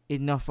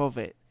enough of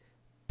it.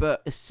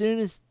 But as soon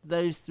as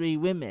those three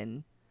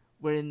women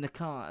were in the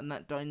car and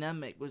that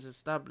dynamic was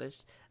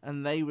established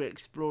and they were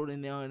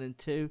exploring the island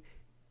too,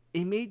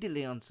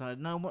 immediately on side.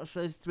 And I watched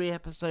those 3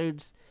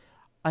 episodes.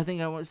 I think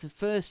I watched the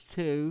first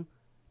 2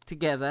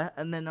 together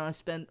and then I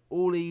spent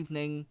all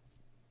evening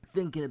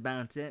thinking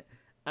about it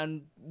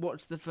and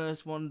watched the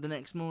first one the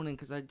next morning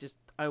because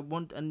I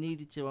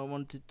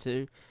wanted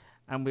to,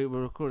 and we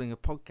were recording a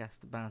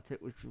podcast about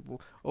it, which we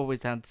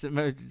always had some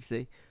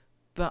emergency.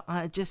 But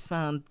I just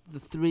found the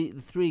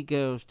three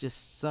girls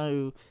just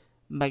so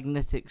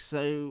magnetic,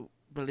 so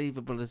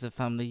believable as a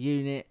family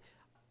unit,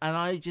 and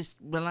I just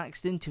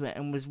relaxed into it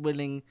and was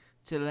willing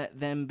to let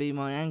them be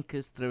my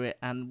anchors through it,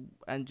 and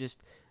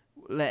just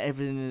let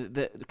everything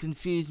that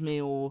confused me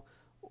or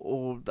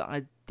that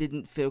I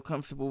didn't feel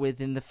comfortable with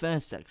in the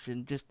first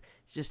section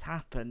just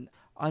happen.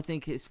 I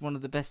think it's one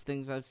of the best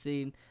things I've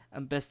seen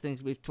and best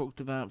things we've talked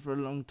about for a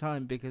long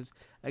time because,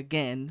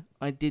 again,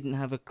 I didn't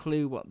have a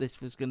clue what this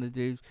was going to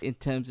do in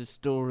terms of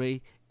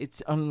story.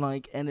 It's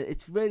unlike, and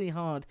it's really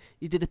hard.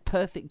 You did a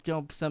perfect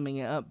job summing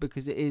it up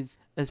because it is,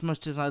 as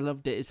much as I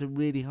loved it, it's a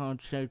really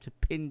hard show to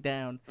pin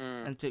down.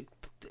 And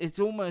it's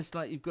almost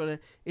like you've got to,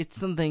 it's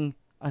something,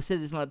 I said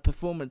it's like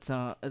performance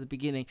art at the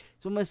beginning.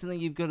 It's almost something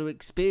you've got to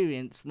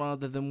experience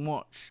rather than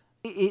watch.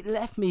 It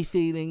left me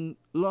feeling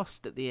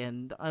lost at the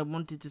end. I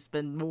wanted to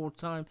spend more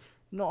time,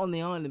 not on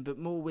the island, but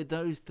more with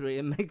those three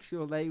and make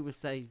sure they were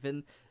safe.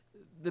 And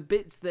the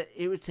bits that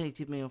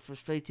irritated me or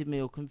frustrated me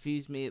or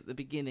confused me at the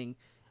beginning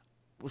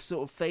were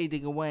sort of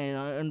fading away, and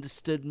I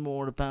understood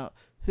more about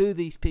who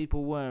these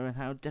people were and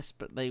how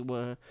desperate they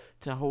were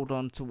to hold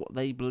on to what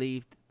they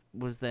believed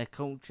was their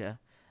culture.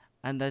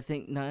 And I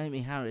think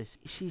Naomi Harris,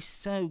 she's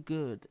so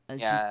good,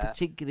 and she's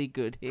particularly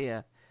good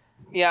here.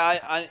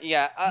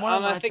 One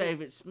of my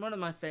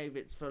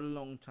favourites for a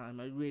long time.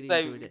 I really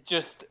enjoyed it.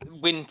 Just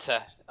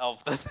Winter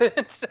of the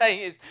third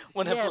day is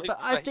one of Luke's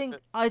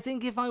favourites. I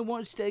think if I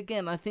watched it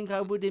again, I think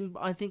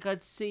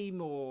I'd see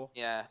more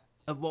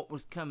of what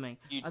was coming.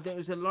 I think there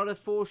was a lot of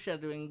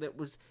foreshadowing that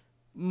was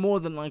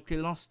more than likely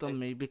lost on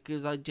me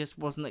because I just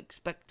wasn't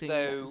expecting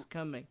what was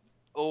coming.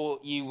 Or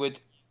you would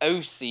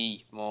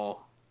OC more.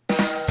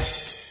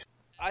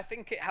 I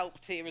think it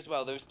helped here as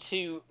well. There was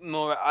 2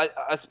 more,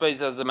 I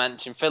suppose, as I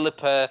mentioned,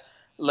 Philippa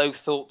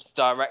Lothorpe's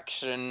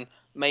direction,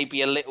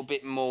 maybe a little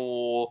bit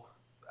more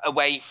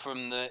away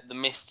from the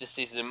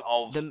mysticism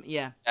of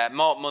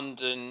Mark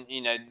Munden,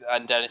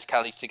 and Dennis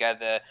Kelly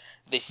together.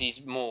 This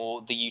is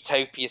more the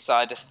utopia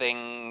side of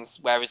things,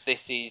 whereas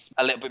this is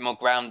a little bit more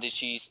grounded.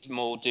 She's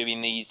more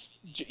doing these,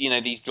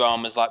 these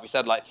dramas, like we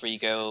said, like 3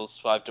 Girls,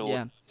 5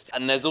 Daughters. Yeah.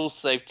 And there's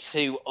also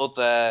 2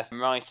 other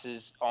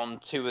writers on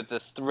 2 of the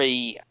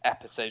 3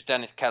 episodes.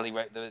 Dennis Kelly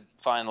wrote the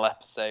final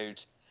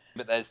episode,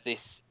 but there's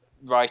this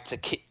writer,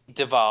 Kit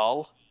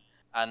Duvall,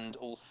 and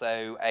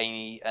also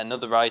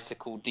another writer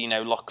called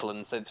Dino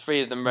Lachlan. So the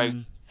 3 of them wrote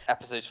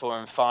episodes 4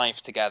 and 5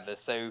 together.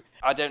 So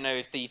I don't know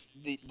if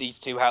these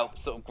 2 help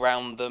sort of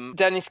ground them.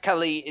 Dennis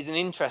Kelly is an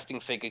interesting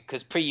figure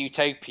because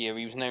pre-Utopia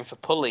he was known for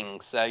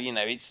pulling. So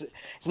it's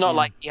not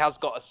like he has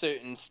got a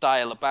certain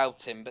style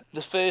about him. But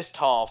the first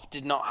half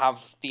did not have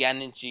the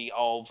energy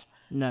of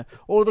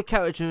or the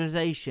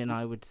characterization,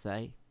 I would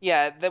say.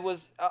 Yeah, there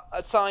was,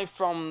 aside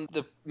from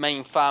the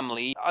main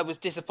family, I was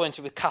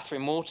disappointed with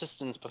Catherine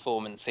Waterston's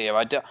performance here.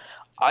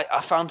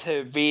 I found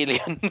her really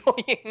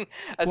annoying.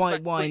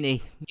 Quite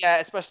whiny. Yeah,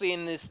 especially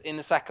in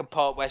the second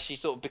part where she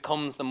sort of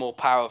becomes the more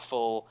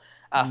powerful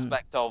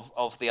aspect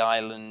of the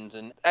island,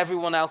 and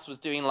everyone else was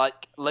doing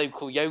like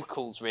local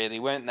yokels, really,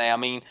 weren't they? I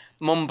mean,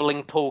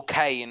 mumbling Paul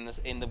Kay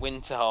in the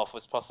winter half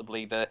was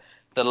possibly the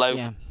low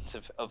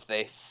point of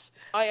this.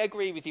 I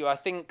agree with you. I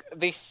think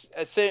this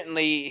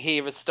certainly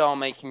here a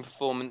star-making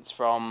performance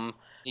from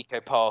Nico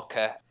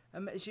Parker.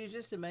 She was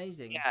just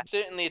amazing. Yeah,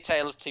 certainly a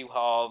tale of 2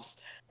 halves.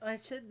 I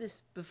said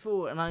this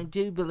before, and I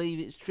do believe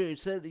it's true.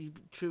 It's certainly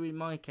true in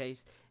my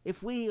case.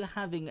 if we were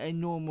having a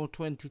normal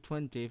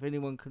 2020, if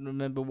anyone can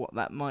remember what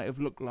that might have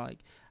looked like,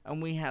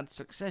 and we had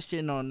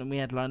Succession on, and we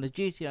had Line of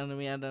Duty on, and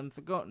we had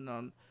Unforgotten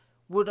on,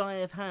 would I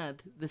have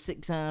had the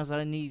 6 hours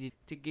I needed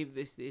to give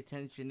this the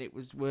attention it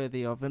was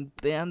worthy of? And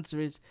the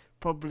answer is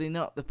probably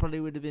not. There probably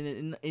would have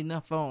been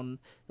enough on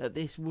that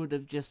this would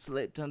have just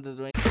slipped under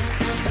the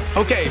radar.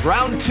 Okay,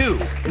 round 2.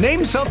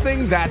 Name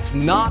something that's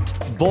not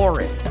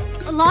boring.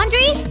 A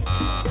laundry?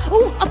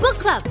 Ooh, a book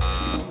club.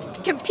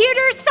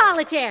 Computer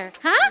solitaire,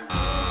 huh?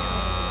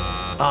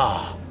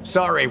 Ah,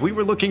 sorry, we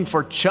were looking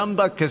for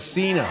Chumba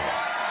Casino.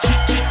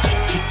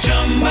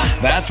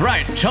 That's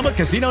right.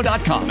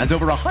 ChumbaCasino.com has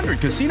over 100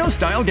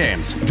 casino-style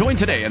games. Join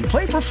today and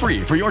play for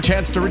free for your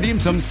chance to redeem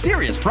some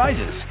serious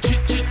prizes.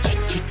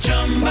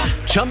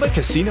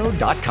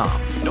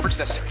 ChumbaCasino.com. No purchase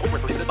necessary. Void where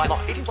prohibited by law.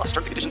 18 plus.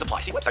 Terms and conditions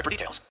apply. See website for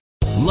details.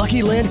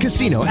 Lucky Land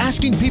Casino,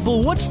 asking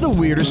people, what's the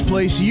weirdest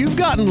place you've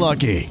gotten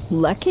lucky?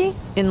 Lucky?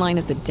 In line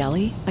at the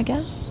deli, I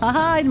guess?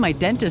 Aha, in my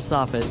dentist's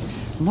office.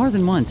 More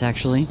than once,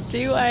 actually.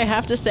 Do I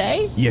have to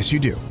say? Yes, you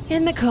do.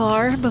 In the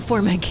car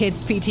before my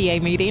kids'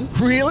 PTA meeting.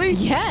 Really?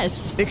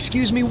 Yes.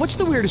 Excuse me, what's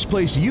the weirdest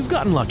place you've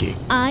gotten lucky?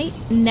 I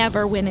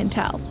never win and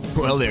tell.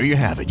 Well, there you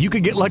have it. You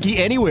can get lucky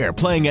anywhere,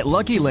 playing at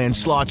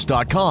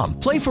LuckyLandSlots.com.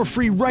 Play for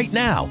free right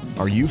now.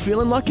 Are you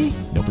feeling lucky?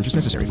 No purchase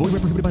necessary. Void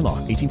where prohibited by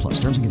law. 18 plus.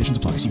 Terms and conditions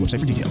apply. See website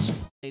for details.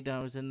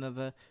 Radar is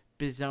another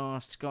bizarre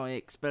Sky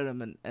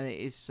experiment, and it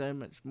is so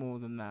much more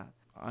than that.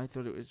 I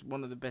thought it was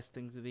one of the best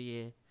things of the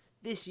year.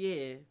 This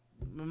year,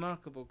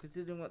 remarkable,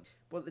 considering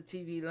what the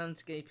TV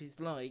landscape is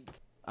like.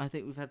 I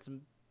think we've had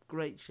some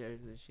great shows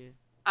this year.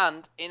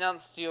 And in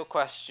answer to your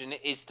question,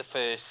 it is the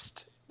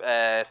first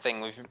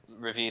thing we've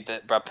reviewed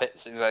that Brad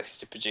Pitt's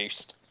executive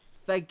produced.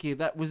 Thank you.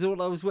 That was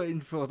all I was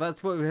waiting for.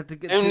 That's why we had to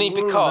get only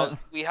to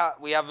because we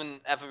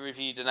haven't ever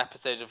reviewed an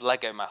episode of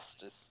Lego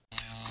Masters.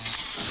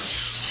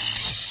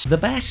 The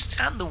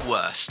best and the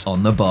worst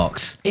on the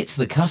box. It's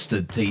the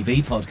Custard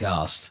TV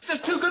podcast.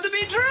 It's too good to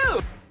be true.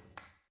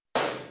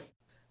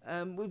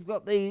 We've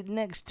got the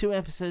next 2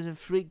 episodes of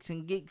Freaks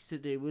and Geeks to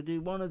do. We'll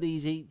do one of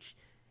these each.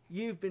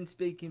 You've been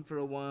speaking for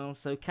a while,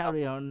 so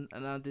carry on,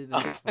 and I'll do the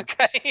next one.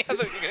 Okay, I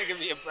thought you were going to give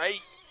me a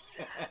break.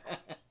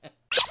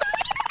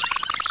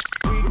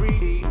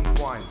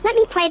 Let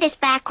me play this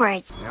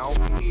backwards.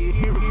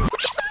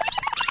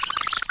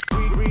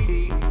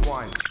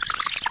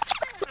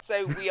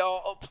 So we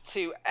are up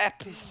to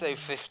episode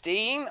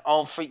 15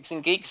 of Freaks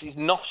and Geeks. It's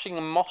noshing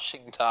and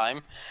moshing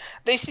time.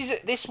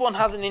 This one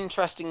has an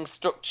interesting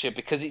structure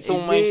because it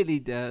almost really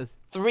does.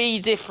 3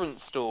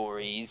 different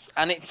stories,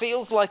 and it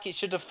feels like it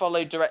should have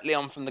followed directly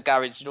on from the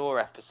Garage Door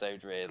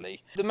episode,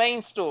 really. The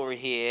main story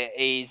here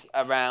is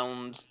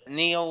around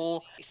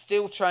Neil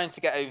still trying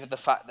to get over the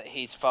fact that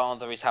his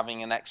father is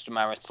having an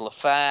extramarital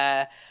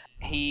affair.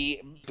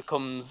 He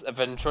becomes a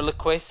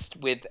ventriloquist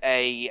with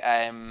a,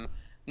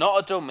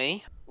 not a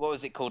dummy, what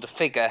was it called? A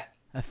figure.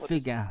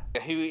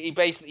 Who he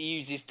basically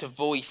uses to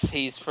voice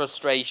his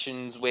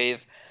frustrations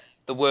with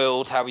the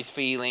world, how he's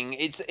feeling.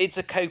 It's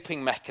a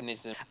coping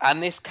mechanism,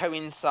 and this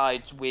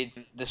coincides with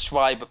the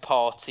Schreiber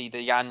party,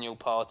 the annual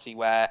party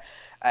where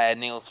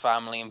Neil's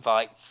family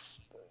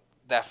invites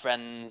their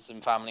friends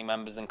and family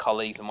members and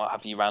colleagues and what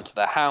have you around to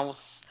their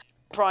house.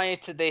 Prior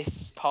to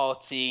this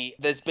party,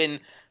 there's been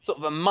sort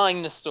of a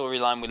minor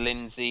storyline with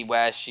Lindsay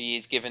where she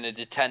is given a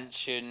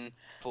detention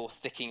for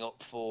sticking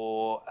up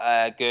for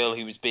a girl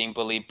who was being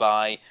bullied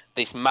by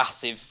this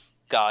massive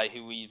guy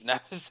who we've never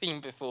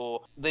seen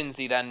before.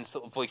 Lindsay then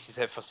sort of voices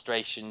her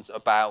frustrations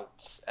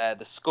about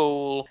the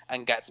school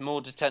and gets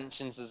more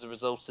detentions as a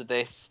result of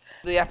this.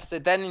 The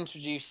episode then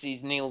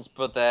introduces Neil's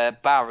brother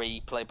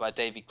Barry, played by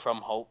David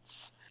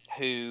Krumholtz,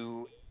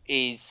 who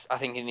is, I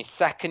think, in his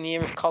 2nd year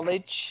of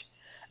college.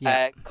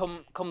 Yeah.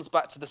 Comes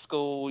back to the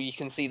school. You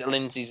can see that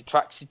Lindsay's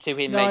attracted to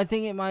him. No, I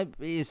think it might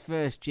be his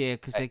 1st year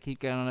because they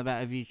keep going on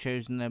about have you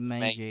chosen a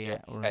major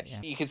yet? Right,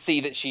 yeah. You can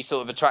see that she's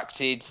sort of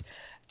attracted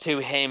to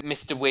him.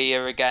 Mr.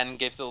 Weir again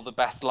gives all the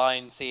best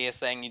lines here,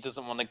 saying he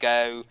doesn't want to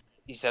go.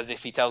 He says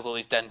if he tells all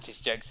his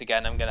dentist jokes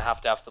again, I'm going to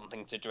have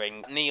something to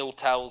drink. Neil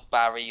tells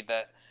Barry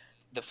that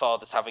the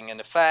father's having an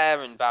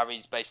affair, and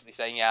Barry's basically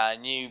saying, yeah, I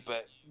knew,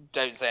 but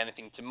don't say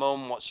anything to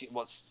Mum. What's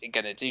it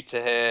going to do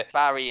to her?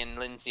 Barry and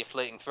Lindsay are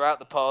flirting throughout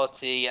the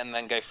party and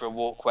then go for a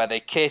walk where they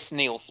kiss.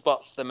 Neil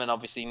spots them, and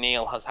obviously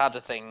Neil has had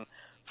a thing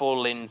for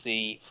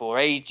Lindsay for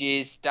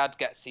ages. Dad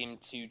gets him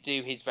to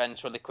do his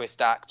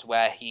ventriloquist act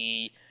where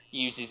he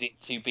uses it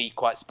to be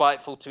quite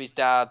spiteful to his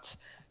dad.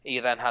 He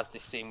then has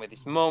this scene with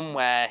his mum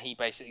where he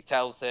basically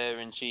tells her,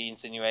 and she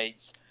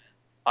insinuates,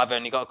 I've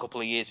only got a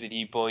couple of years with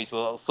you boys.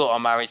 We'll sort our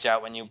marriage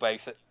out when you're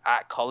both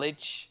at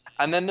college.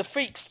 And then the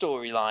freak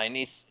storyline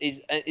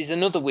is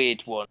another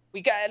weird one.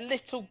 We get a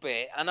little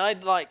bit, and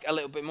I'd like a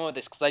little bit more of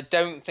this because I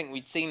don't think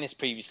we'd seen this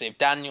previously, of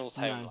Daniel's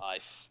home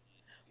life.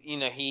 You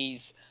know,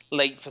 he's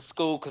late for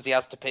school because he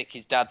has to pick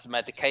his dad's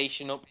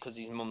medication up because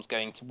his mum's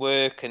going to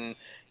work. And,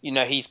 you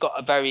know, he's got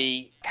a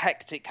very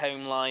hectic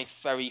home life,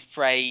 very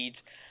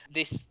frayed.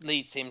 This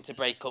leads him to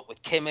break up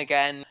with Kim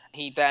again.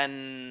 He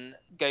then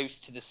goes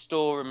to the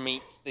store and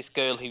meets this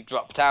girl who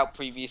dropped out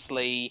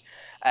previously,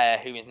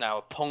 who is now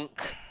a punk.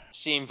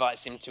 She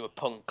invites him to a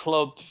punk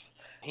club.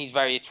 He's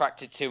very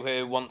attracted to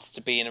her, wants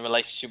to be in a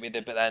relationship with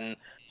her, but then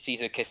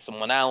sees her kiss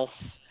someone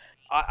else.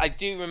 I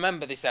do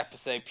remember this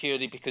episode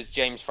purely because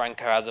James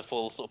Franco has a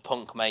full sort of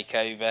punk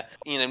makeover.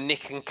 You know,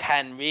 Nick and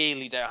Ken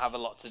really don't have a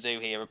lot to do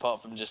here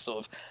apart from just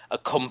sort of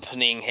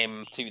accompanying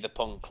him to the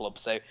punk club.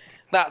 So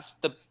that's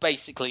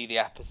basically the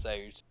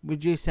episode.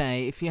 Would you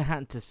say, if you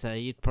had to say,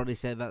 you'd probably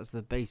say that's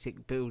the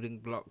basic building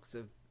blocks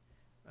of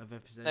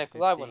episode 15? No,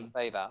 because I wouldn't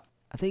say that.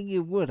 I think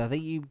you would. I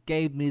think you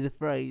gave me the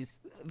phrase.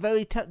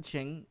 Very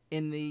touching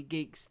in the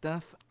geek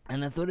stuff,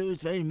 and I thought it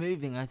was very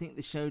moving. I think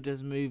the show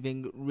does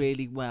moving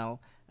really well,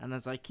 and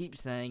as I keep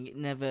saying, it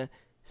never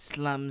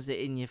slams it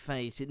in your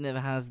face. It never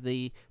has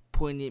the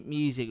poignant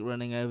music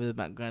running over the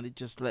background. It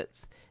just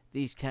lets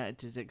these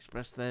characters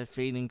express their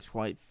feelings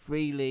quite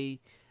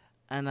freely,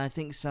 and I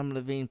think Sam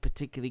Levine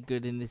particularly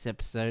good in this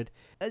episode.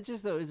 I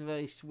just thought it was a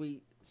very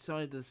sweet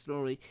side of the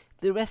story.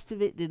 The rest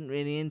of it didn't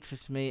really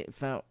interest me. It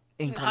felt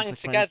Hang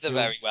together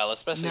very well,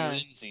 especially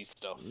Lindsay's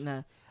stuff.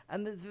 No,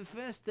 and there's the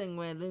first thing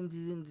where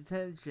Lindsay's in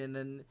detention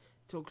and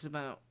talks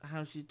about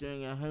how she's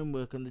doing her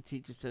homework, and the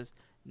teacher says,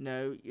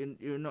 "No,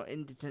 you're not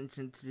in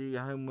detention to do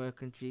your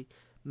homework," and she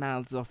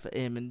mouths off at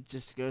him and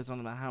just goes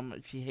on about how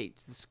much she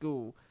hates the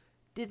school.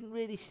 Didn't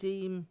really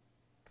seem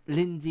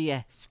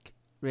Lindsay-esque,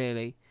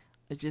 really.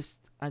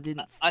 I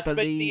didn't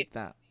believe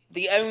that.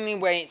 The only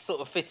way it sort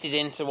of fitted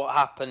into what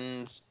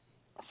happened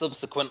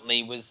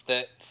subsequently was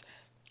that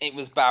it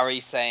was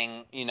Barry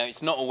saying, you know,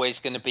 it's not always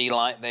going to be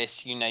like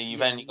this. You know,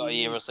 you've only got a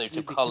year or so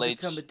to college. You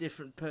become a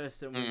different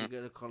person when you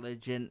go to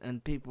college,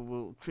 and people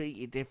will treat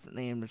you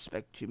differently and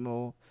respect you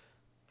more.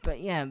 But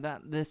yeah,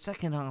 the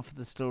second half of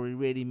the story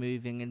really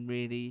moving and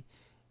really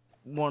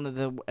one of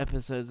the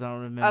episodes I'll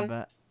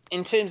remember. And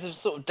in terms of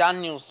sort of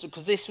Daniel's,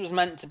 because this was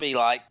meant to be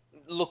like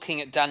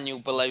looking at Daniel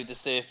below the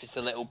surface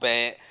a little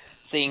bit,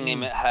 seeing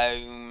him at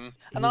home.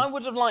 And I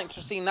would have liked to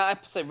have seen that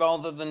episode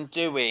rather than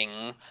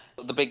doing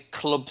the big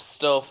club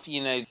stuff,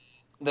 you know,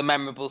 the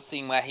memorable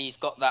scene where he's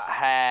got that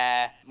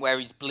hair, where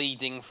he's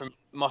bleeding from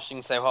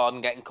moshing so hard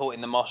and getting caught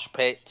in the mosh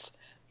pit.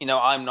 You know,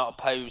 I'm not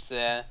a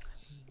poser,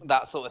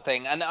 that sort of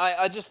thing. And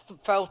I just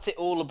felt it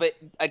all a bit,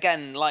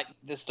 again, like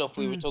the stuff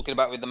we were talking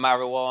about with the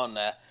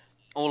marijuana,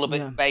 all a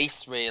bit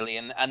base, really.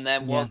 And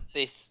there was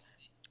this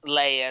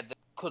layer that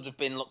could have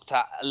been looked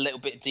at a little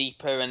bit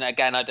deeper. And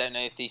again, I don't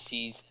know if this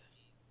is...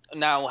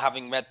 Now,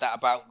 having read that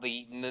about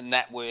the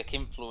network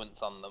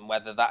influence on them,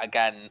 whether that,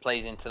 again,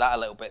 plays into that a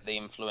little bit, the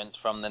influence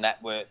from the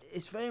network.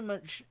 It's very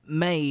much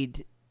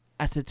made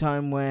at a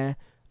time where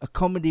a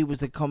comedy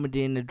was a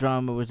comedy and a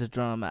drama was a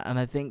drama. And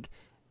I think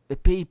the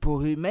people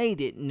who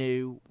made it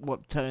knew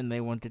what tone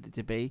they wanted it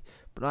to be.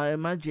 But I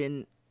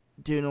imagine,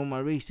 doing all my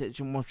research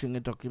and watching a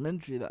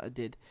documentary that I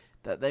did,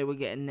 that they were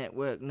getting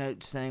network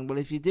notes saying, well,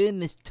 if you're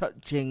doing this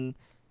touching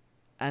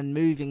and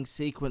moving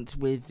sequence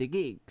with the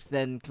geeks,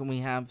 then can we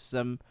have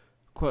some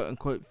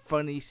quote-unquote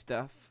funny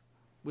stuff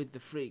with the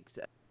freaks?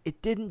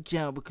 It didn't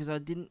gel because I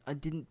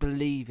didn't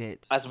believe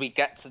it. As we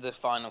get to the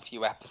final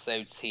few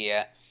episodes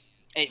here,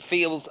 it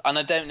feels, and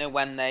I don't know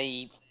when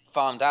they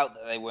found out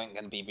that they weren't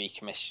going to be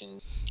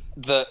recommissioned,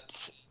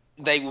 that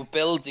they were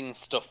building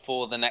stuff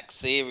for the next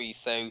series.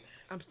 So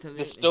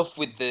absolutely, the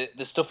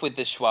stuff with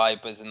the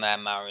Schweibers and their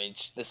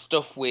marriage, the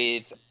stuff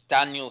with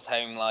Daniel's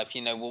home life,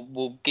 you know,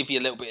 we'll give you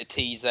a little bit of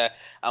teaser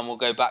and we'll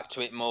go back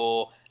to it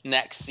more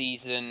next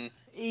season.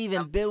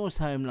 Even Bill's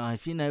home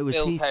life, you know, was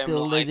he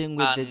still living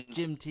with the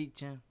gym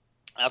teacher?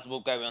 As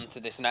we'll go on to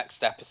this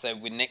next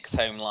episode with Nick's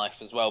home life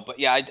as well. But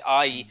yeah,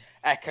 I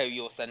echo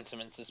your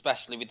sentiments,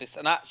 especially with this.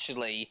 And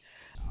actually,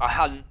 I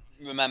hadn't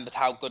remembered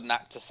how good an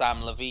actor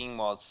Sam Levine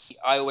was.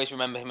 I always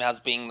remember him as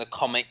being the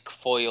comic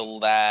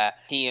foil there.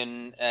 He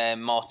and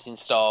Martin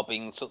Starr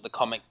being sort of the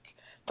comic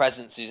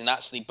presences, and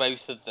actually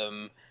both of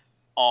them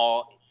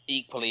are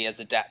equally as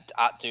adept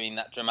at doing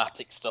that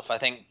dramatic stuff. I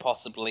think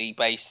possibly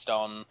based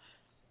on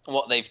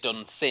what they've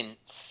done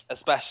since,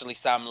 especially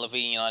Sam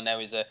Levine.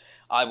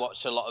 I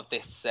watch a lot of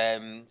this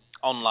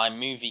online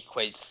movie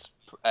quiz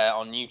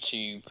on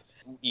YouTube.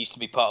 Used to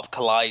be part of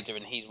Collider,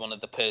 and he's one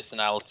of the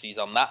personalities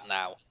on that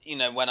now. You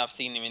know, when I've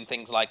seen him in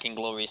things like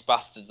Inglourious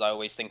Bastards, I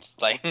always think he's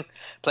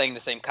playing the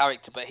same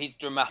character. But his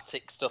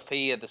dramatic stuff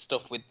here, the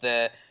stuff with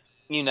the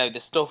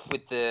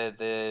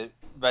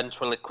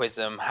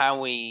ventriloquism,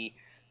 how he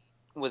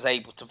was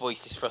able to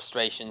voice his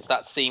frustrations.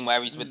 That scene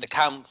where he's with the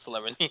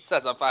counsellor and he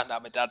says, "I found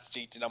out my dad's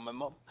cheating on my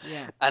mum,"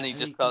 and he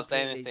just can't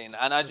say anything.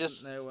 And I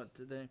just know what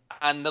to do.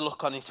 And the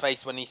look on his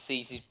face when he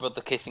sees his brother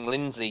kissing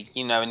Lindsay,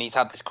 you know, and he's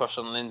had this crush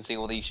on Lindsay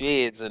all these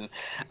years, and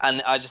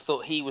I just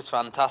thought he was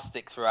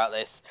fantastic throughout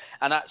this.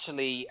 And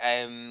actually,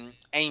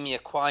 Amy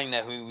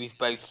Aquino, who we've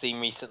both seen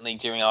recently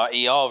during our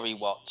ER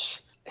rewatch,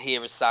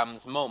 here as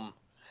Sam's mum,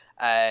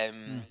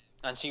 and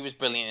she was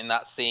brilliant in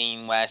that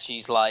scene where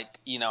she's like,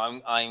 you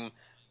know, I'm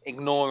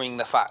ignoring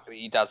the fact that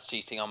your dad's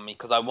cheating on me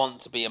because I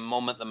want to be a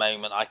mum at the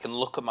moment. I can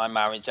look at my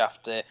marriage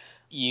after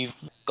you've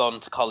gone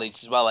to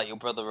college as well, like your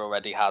brother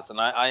already has. And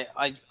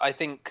I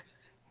think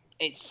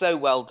it's so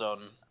well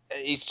done.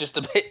 It's just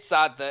a bit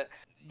sad that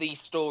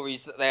these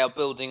stories that they are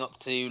building up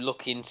to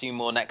look into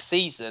more next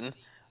season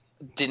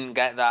didn't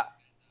get that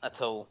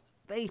at all.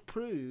 They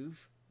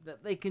prove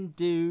that they can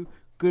do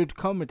good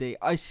comedy.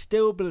 I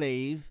still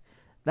believe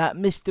that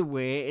Mr.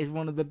 Weir is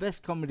one of the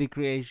best comedy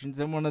creations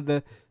and one of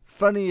the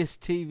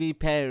funniest TV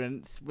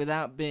parents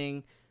without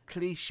being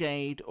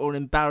cliched or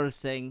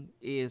embarrassing.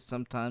 He is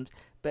sometimes,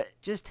 but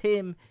just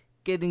him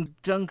getting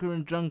drunker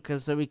and drunker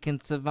so he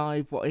can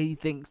survive what he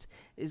thinks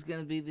is going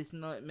to be this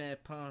nightmare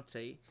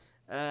party.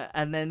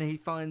 And then he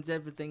finds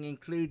everything,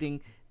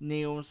 including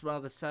Neil's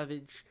rather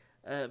savage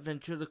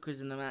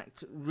ventriloquism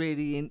act,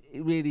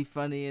 really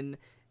funny, and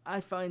I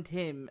find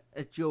him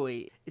a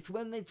joy. It's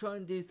when they try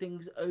and do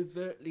things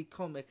overtly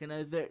comic and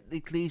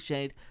overtly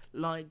cliched,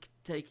 like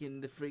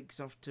taking the freaks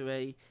off to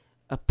a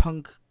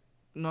punk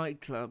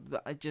nightclub,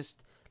 that I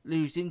just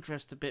lose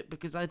interest a bit,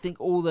 because I think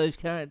all those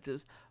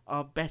characters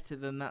are better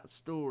than that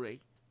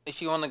story. If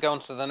you want to go on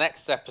to the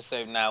next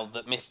episode now,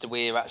 that Mr.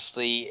 Weir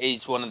actually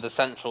is one of the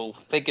central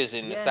figures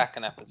in the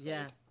second episode.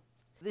 Yeah.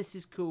 This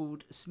is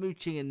called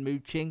Smooching and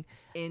Mooching.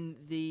 In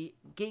the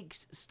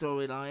Geeks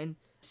storyline,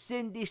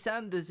 Cindy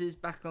Sanders is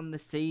back on the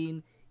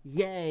scene.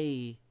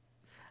 Yay!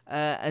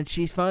 And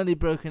she's finally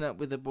broken up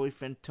with her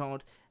boyfriend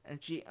Todd,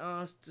 and she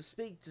asks to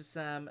speak to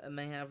Sam, and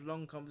they have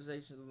long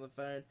conversations on the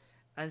phone,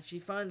 and she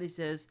finally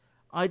says,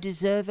 I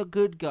deserve a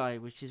good guy,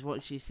 which is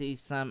what she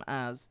sees Sam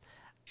as.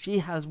 She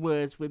has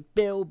words with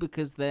Bill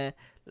because they're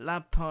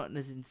lab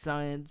partners in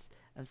science,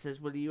 and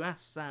says, will you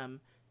ask Sam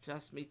to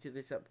ask me to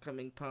this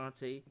upcoming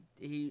party?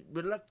 He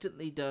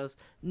reluctantly does,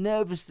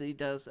 nervously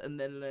does, and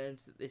then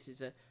learns that this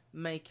is a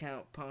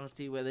make-out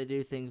party where they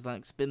do things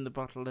like spin the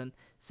bottle and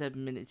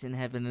 7 minutes in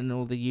heaven and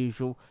all the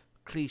usual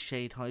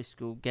cliched high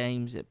school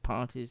games at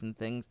parties and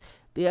things.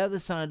 The other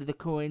side of the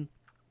coin,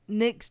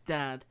 Nick's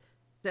dad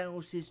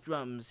sells his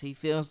drums. He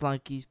feels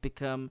like he's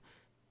become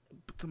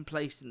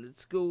complacent at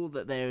school,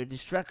 that they're a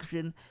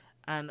distraction,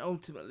 and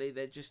ultimately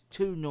they're just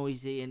too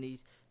noisy, and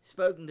he's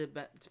spoken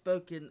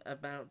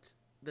about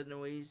the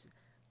noise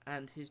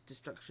and his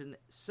destruction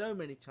so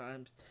many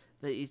times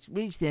that he's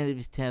reached the end of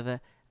his tether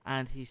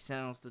and he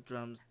sells the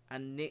drums.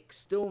 And Nick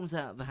storms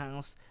out of the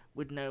house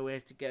with nowhere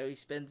to go. He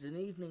spends an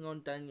evening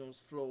on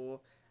Daniel's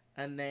floor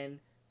and then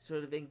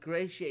sort of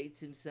ingratiates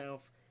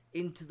himself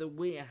into the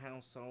Weir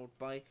household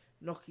by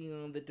knocking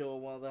on the door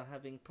while they're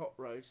having pot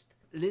roast.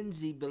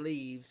 Lindsay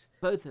believes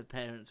both her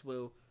parents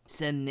will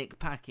send Nick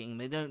packing.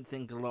 They don't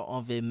think a lot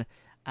of him,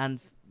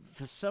 and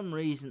for some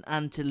reason,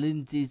 and to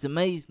Lindsay's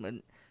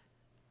amazement,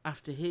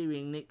 after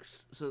hearing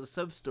Nick's sort of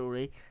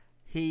sub-story,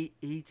 he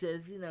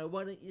says,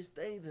 why don't you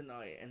stay the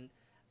night,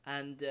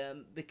 and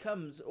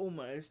becomes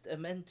almost a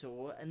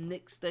mentor, and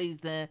Nick stays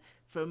there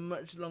for a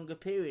much longer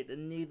period,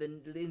 and neither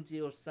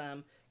Lindsay or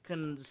Sam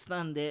can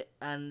understand it,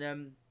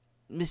 and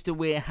Mr.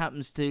 Weir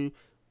happens to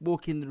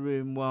walk in the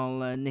room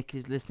while Nick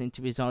is listening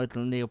to his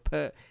idol Neil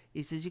Peart.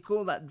 He says, you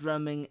call that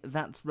drumming,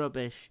 that's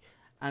rubbish,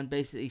 and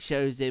basically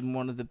shows him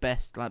one of the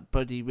best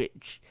Buddy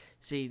Rich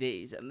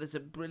CDs. And there's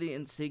a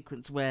brilliant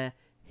sequence where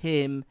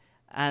him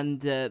and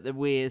the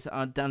Weirs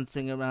are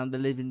dancing around the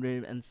living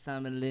room, and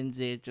Sam and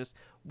Lindsay are just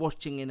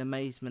watching in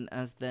amazement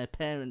as their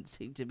parents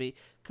seem to be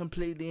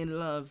completely in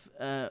love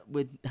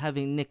with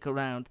having Nick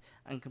around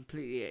and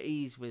completely at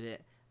ease with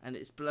it. And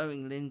it's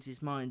blowing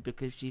Lindsay's mind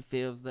because she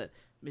feels that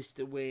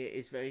Mr. Weir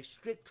is very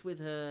strict with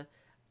her,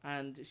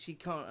 and she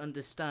can't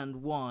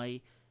understand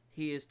why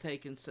he has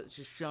taken such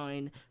a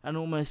shine and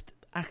almost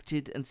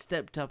acted and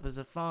stepped up as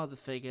a father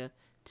figure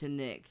to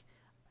Nick.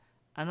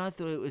 And I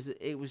thought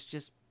it was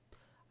just,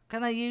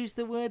 can I use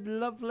the word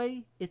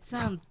lovely? It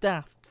sounds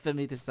daft for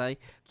me to say.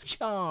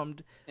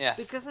 Charmed. Yes.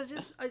 Because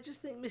I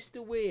just think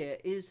Mr. Weir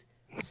is,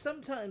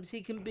 sometimes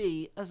he can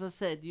be, as I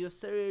said, your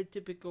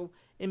stereotypical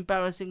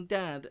embarrassing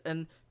dad,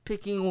 and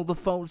picking all the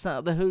faults out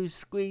of the Who's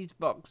squeeze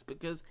box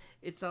because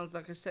it sounds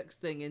like a sex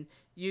thing, and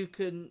you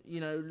can,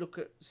 look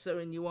at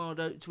sowing your wild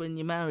oats when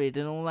you're married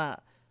and all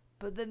that.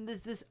 But then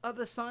there's this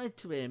other side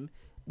to him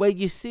where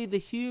you see the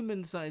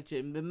human side to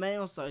him, the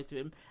male side to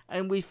him,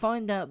 and we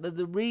find out that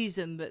the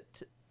reason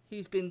that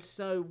he's been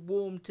so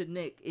warm to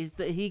Nick is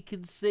that he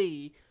can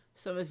see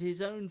some of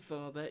his own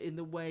father in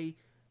the way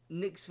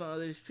Nick's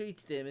father has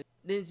treated him. And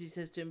Lindsay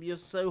says to him, you're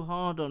so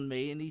hard on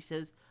me, and he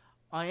says,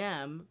 I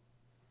am,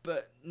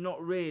 but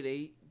not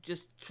really.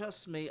 Just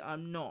trust me,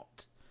 I'm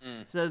not.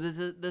 So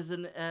there's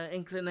an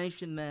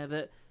inclination there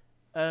that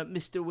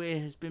Mr. Weir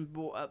has been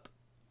brought up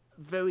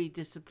very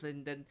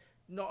disciplined and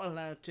not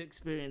allowed to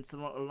experience a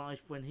lot of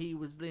life when he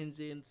was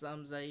Lindsay and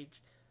Sam's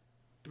age.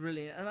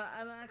 Brilliant.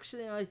 And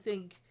actually, I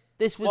think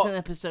this was an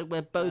episode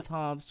where both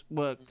halves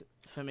worked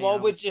for me. While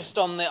we're just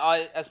on the,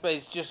 I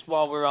suppose, just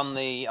while we're on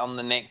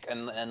the Nick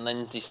and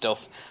Lindsay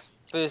stuff.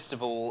 First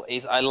of all,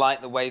 is I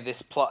like the way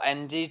this plot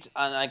ended,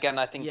 and again,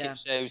 I think it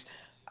shows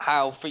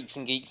how Freaks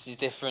and Geeks is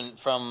different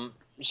from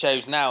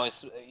shows now.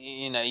 It's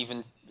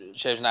even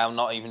shows now,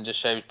 not even just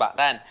shows back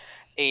then.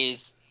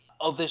 Is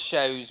other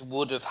shows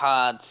would have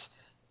had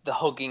the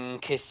hugging,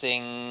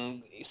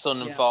 kissing,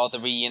 son and father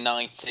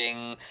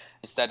reuniting.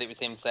 Instead, it was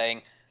him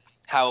saying,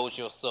 "How old's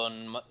your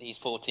son? He's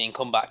 14.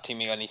 Come back to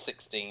me when he's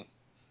 16."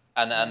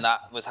 And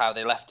that was how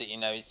they left it.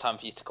 It's time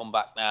for you to come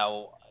back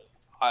now.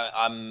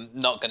 I'm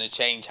not going to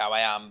change how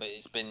I am, but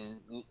it's been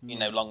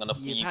long enough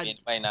for you being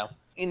away now.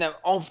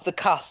 Of the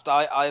cast,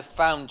 I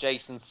found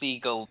Jason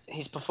Segel.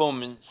 His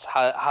performance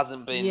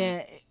hasn't been.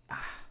 Yeah,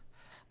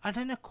 I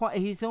don't know quite.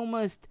 He's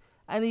almost.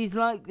 And he's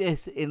like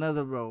this in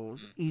other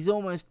roles. He's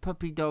almost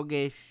puppy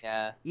doggish.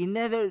 Yeah. You're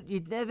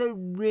never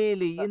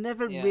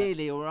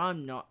really, or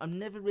I'm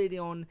never really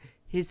on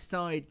his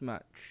side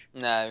much.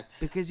 No.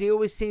 Because he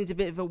always seems a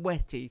bit of a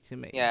wetty to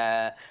me.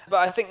 Yeah. But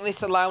I think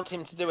this allowed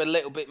him to do a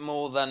little bit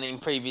more than in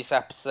previous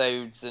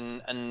episodes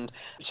and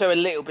show a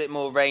little bit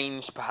more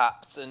range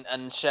perhaps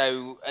and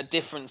show a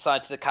different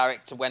side to the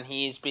character when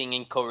he is being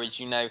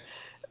encouraged,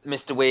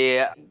 Mr.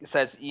 Weir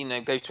says,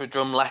 go to a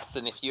drum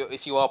lesson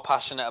if you are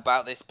passionate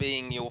about this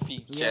being your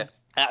future. Yeah.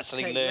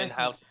 Actually Take learn lessons.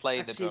 how to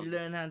play the drum. Actually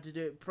learn how to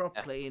do it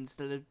properly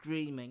instead of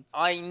dreaming.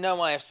 I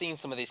know I have seen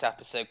some of this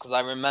episode because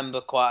I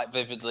remember quite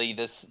vividly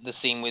the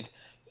scene with...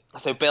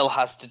 So Bill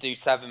has to do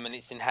 7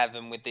 Minutes in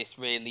Heaven with this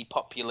really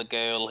popular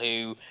girl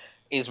who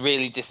is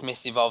really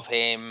dismissive of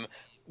him.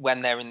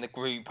 When they're in the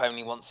group,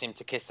 only wants him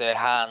to kiss her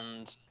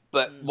hand.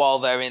 But while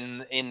they're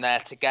in there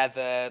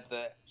together,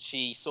 that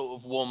she sort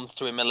of warms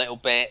to him a little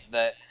bit,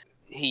 that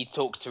he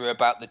talks to her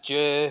about the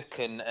jerk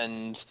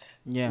and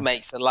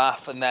makes her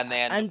laugh, and then they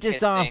end up just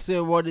kissing. ask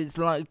her what it's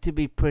like to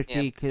be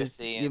pretty,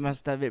 because you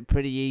must have it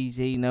pretty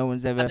easy. No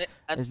one's ever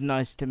as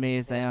nice to me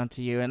as they are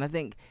to you. And I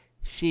think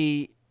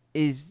she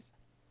is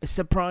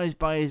surprised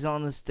by his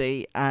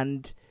honesty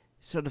and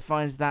sort of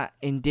finds that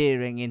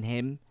endearing in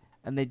him,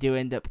 and they do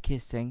end up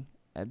kissing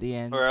at the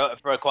end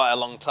for quite a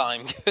long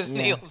time because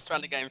Neil's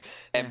trying to get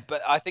him.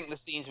 But I think the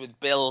scenes with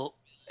Bill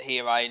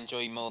here I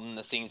enjoy more than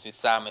the scenes with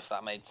Sam, if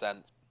that made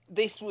sense.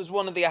 This was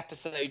one of the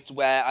episodes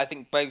where I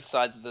think both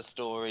sides of the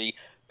story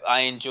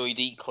I enjoyed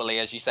equally.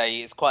 As you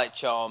say, it's quite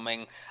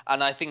charming,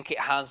 and I think it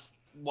has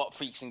what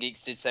Freaks and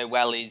Geeks did so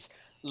well is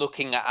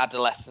looking at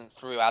adolescence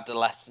through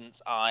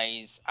adolescents'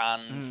 eyes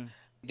and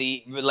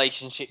the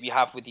relationship you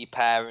have with your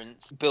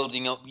parents,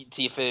 building up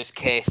to your first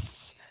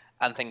kiss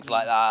and things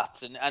like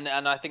that, and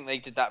I think they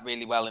did that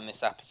really well in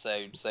this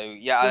episode. So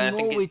yeah, the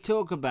more we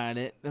talk about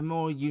it, the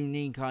more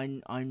unique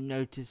I'm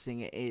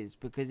noticing it is,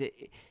 because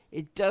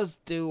it does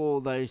do all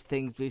those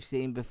things we've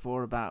seen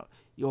before about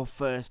your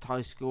first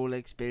high school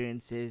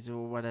experiences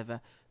or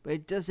whatever, but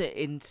it does it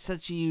in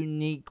such a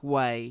unique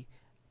way.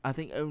 I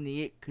think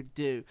only it could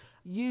do.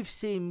 You've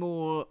seen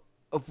more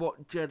of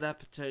what Judd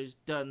Apatow's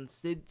done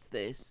since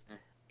this.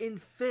 In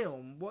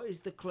film, what is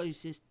the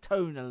closest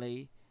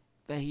tonally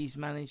that he's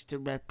managed to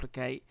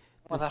replicate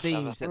the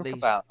themes at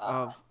least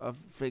of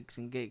Freaks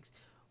and Geeks?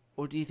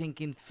 Or do you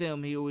think in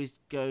film he always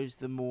goes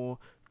the more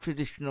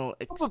traditional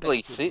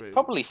Probably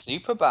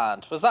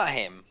Superbad. Was that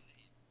him?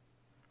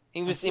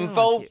 He was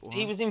involved.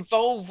 He was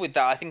involved with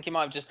that. I think he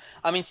might have just.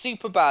 I mean,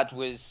 Superbad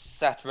was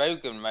Seth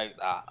Rogen wrote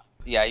that.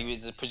 Yeah, he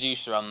was a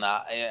producer on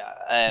that.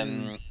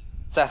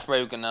 Seth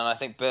Rogen and I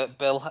think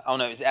Bill. Oh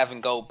no, it was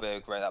Evan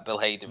Goldberg wrote that. Bill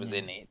Hader was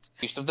in it.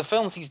 So the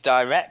films he's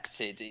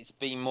directed, it's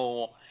been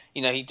more.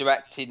 He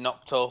directed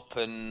Knocked Up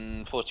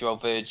and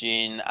 40-Year-Old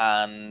Virgin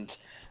and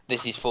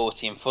This Is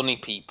 40 and Funny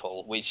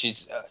People, which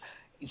is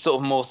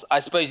sort of more. I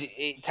suppose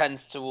it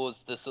tends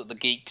towards the sort of the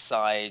geek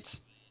side,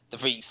 the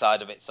freak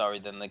side of it. Sorry,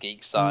 than the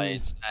geek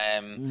side.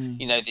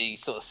 The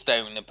sort of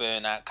stoner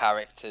burnout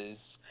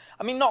characters.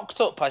 I mean, Knocked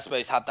Up, I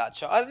suppose, had that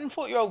charm. I think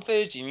 40-Year-Old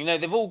Virgin,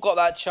 they've all got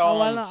that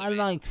charm. I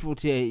liked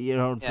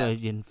 48-Year-Old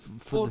Virgin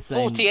for the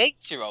same.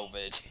 48-Year-Old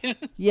Virgin.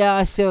 Yeah,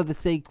 I saw the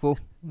sequel.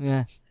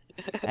 Yeah.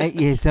 8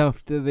 years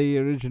after the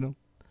original.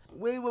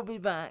 We will be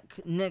back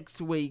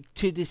next week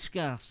to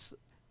discuss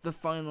the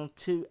final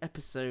 2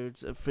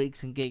 episodes of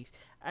Freaks and Geeks.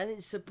 And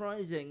it's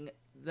surprising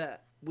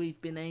that we've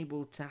been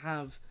able to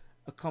have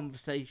a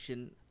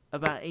conversation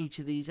about each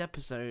of these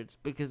episodes,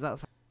 because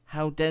that's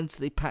how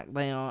densely packed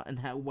they are and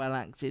how well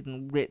acted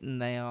and written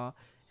they are.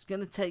 It's going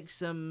to take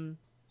some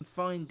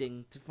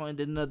finding to find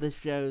another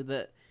show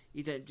that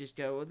you don't just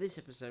go, oh, this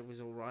episode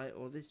was alright,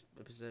 or this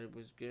episode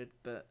was good,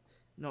 but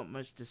not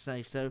much to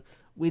say. So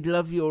we'd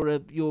love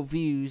your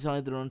views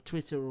either on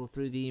Twitter or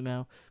through the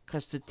email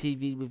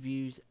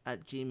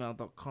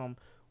custardtvreviews@gmail.com.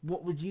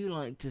 What would you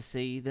like to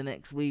see the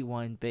next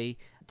rewind be?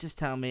 Just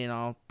tell me and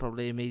I'll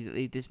probably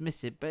immediately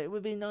dismiss it, but it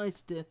would be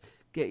nice to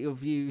get your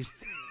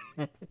views.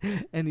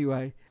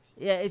 Anyway,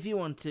 yeah, if you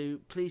want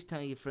to, please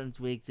tell your friends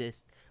we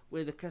exist.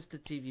 We're the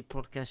Custard TV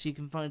Podcast. You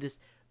can find us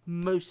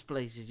most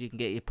places you can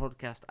get your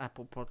podcast: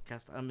 Apple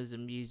Podcast,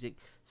 Amazon Music,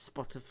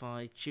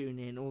 Spotify,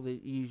 TuneIn, all the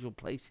usual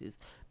places.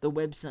 The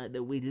website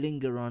that we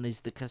linger on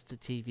is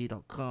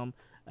thecustardtv.com.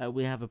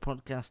 We have a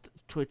podcast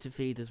Twitter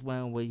feed as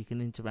well where you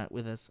can interact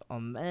with us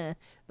on there.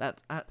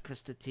 That's at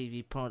Custard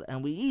TV Pod.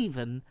 And we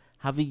even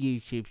have a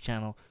YouTube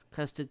channel,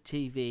 Custard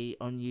TV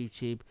on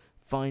YouTube.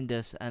 Find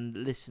us and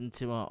listen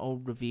to our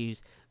old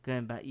reviews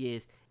going back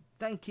years.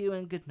 Thank you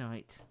and good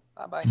night.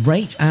 Bye-bye.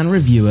 Rate and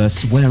review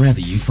us wherever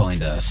you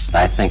find us.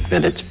 I think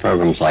that it's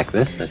programs like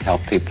this that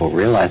help people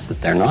realize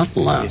that they're not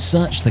alone.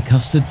 Search The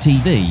Custard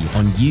TV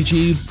on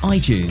YouTube,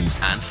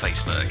 iTunes, and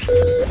Facebook.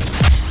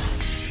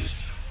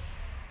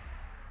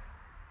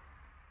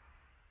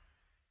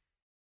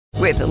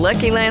 With the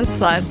Lucky Land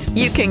Slots,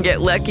 you can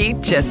get lucky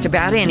just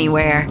about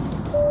anywhere.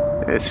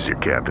 This is your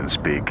captain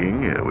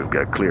speaking. We've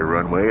got clear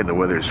runway and the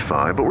weather's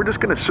fine, but we're just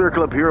going to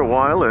circle up here a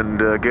while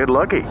and get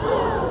lucky.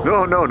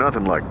 No,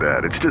 nothing like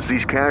that. It's just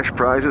these cash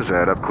prizes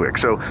add up quick.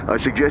 So I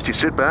suggest you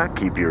sit back,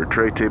 keep your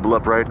tray table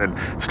upright, and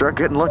start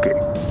getting lucky.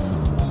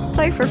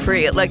 Play for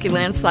free at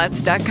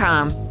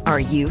LuckyLandSlots.com.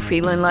 Are you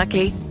feeling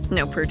lucky?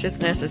 No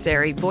purchase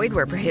necessary. Void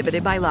where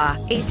prohibited by law.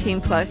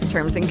 18+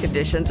 terms and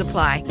conditions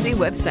apply. See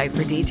website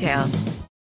for details.